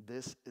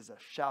 This is a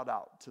shout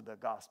out to the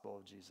gospel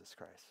of Jesus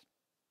Christ.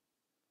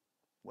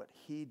 What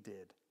he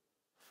did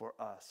for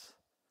us,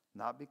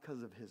 not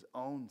because of his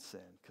own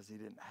sin, because he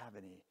didn't have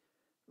any.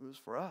 It was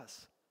for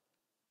us.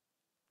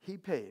 He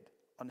paid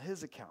on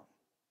his account.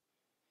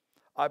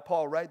 I,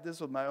 Paul, write this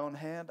with my own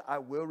hand. I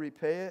will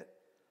repay it.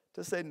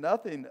 To say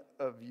nothing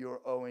of your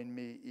owing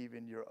me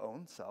even your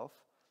own self.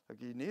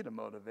 Like, you need a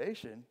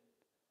motivation.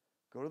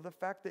 Go to the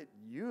fact that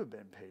you have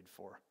been paid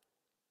for.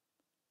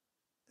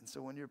 And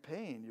so when you're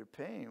paying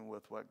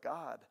with what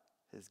God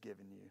has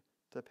given you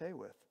to pay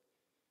with.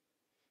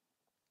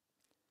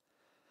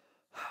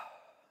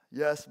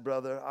 Yes,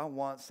 brother, I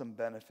want some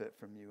benefit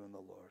from you in the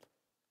Lord.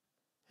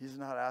 He's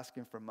not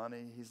asking for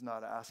money. He's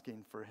not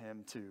asking for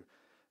him to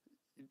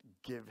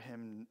give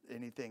him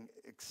anything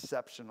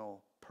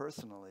exceptional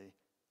personally.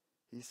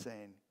 He's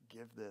saying,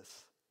 give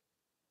this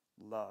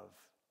love,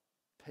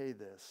 pay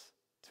this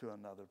to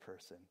another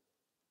person.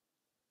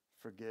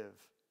 Forgive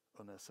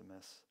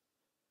Onesimus.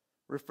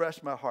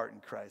 Refresh my heart in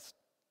Christ.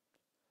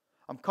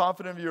 I'm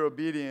confident of your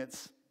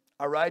obedience.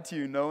 I write to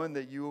you knowing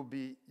that you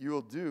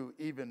will do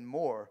even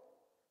more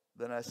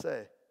than I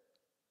say.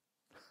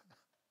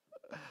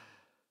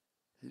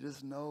 He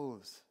just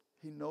knows.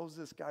 He knows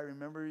this guy.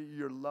 Remember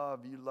your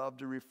love. You love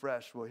to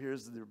refresh. Well,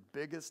 here's the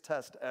biggest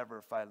test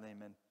ever,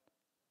 Philemon.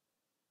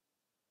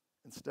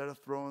 Instead of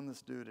throwing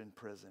this dude in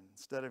prison,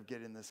 instead of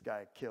getting this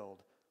guy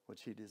killed,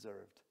 which he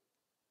deserved,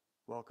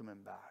 welcome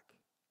him back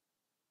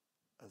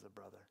as a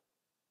brother.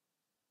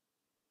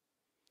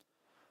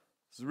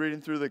 I was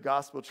reading through the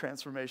Gospel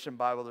Transformation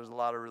Bible. There's a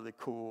lot of really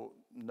cool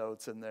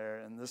notes in there,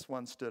 and this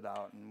one stood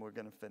out, and we're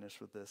going to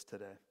finish with this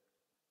today.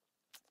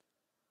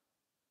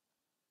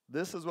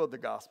 This is what the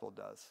gospel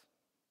does.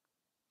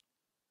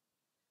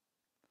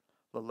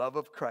 The love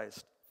of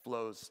Christ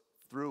flows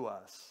through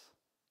us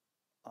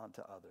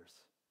onto others.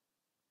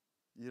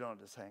 You don't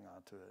just hang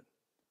on to it.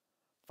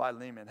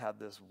 Philemon had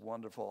this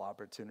wonderful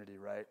opportunity,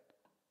 right?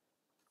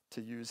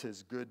 To use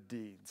his good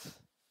deeds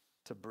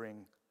to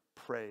bring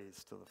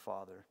praise to the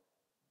Father.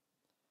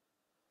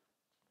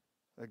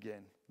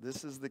 Again,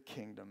 this is the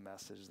kingdom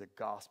message, the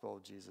gospel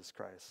of Jesus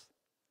Christ.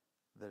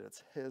 That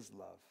it's his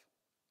love,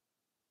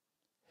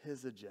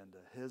 his agenda,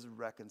 his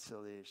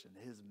reconciliation,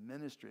 his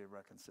ministry of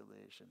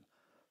reconciliation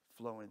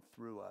flowing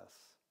through us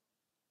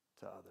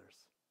to others.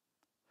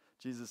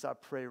 Jesus, I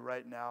pray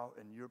right now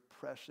in your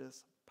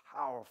precious,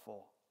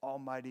 powerful,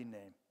 almighty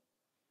name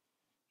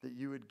that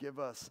you would give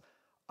us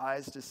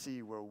eyes to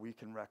see where we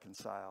can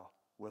reconcile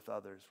with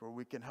others, where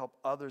we can help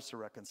others to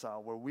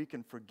reconcile, where we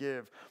can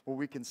forgive, where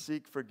we can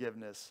seek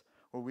forgiveness,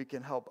 where we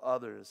can help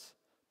others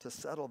to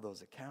settle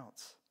those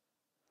accounts,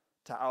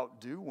 to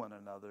outdo one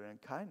another in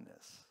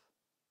kindness,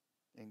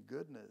 in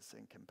goodness,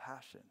 in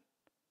compassion.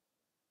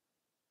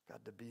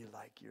 God, to be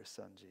like your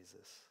son,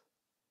 Jesus.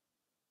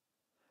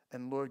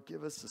 And Lord,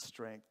 give us the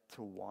strength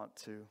to want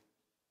to.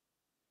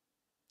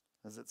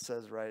 As it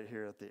says right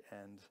here at the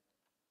end,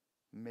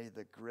 May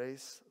the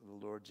grace of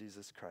the Lord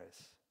Jesus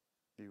Christ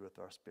be with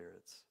our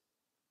spirits.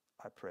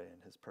 I pray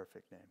in his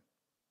perfect name.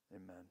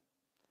 Amen.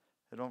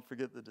 And don't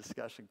forget the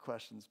discussion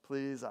questions,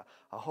 please. I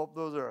hope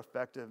those are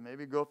effective.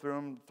 Maybe go through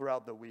them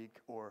throughout the week,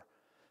 or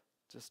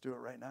just do it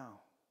right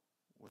now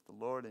with the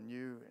Lord and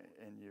you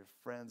and your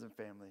friends and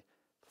family.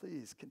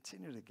 Please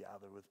continue to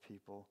gather with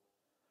people.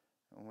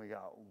 And we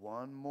got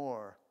one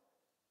more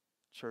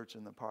church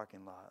in the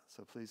parking lot,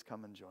 so please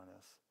come and join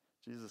us.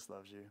 Jesus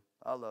loves you.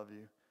 I love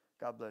you.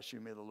 God bless you.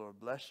 May the Lord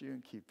bless you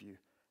and keep you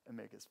and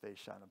make his face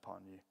shine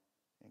upon you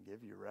and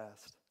give you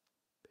rest.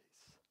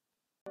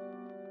 Peace.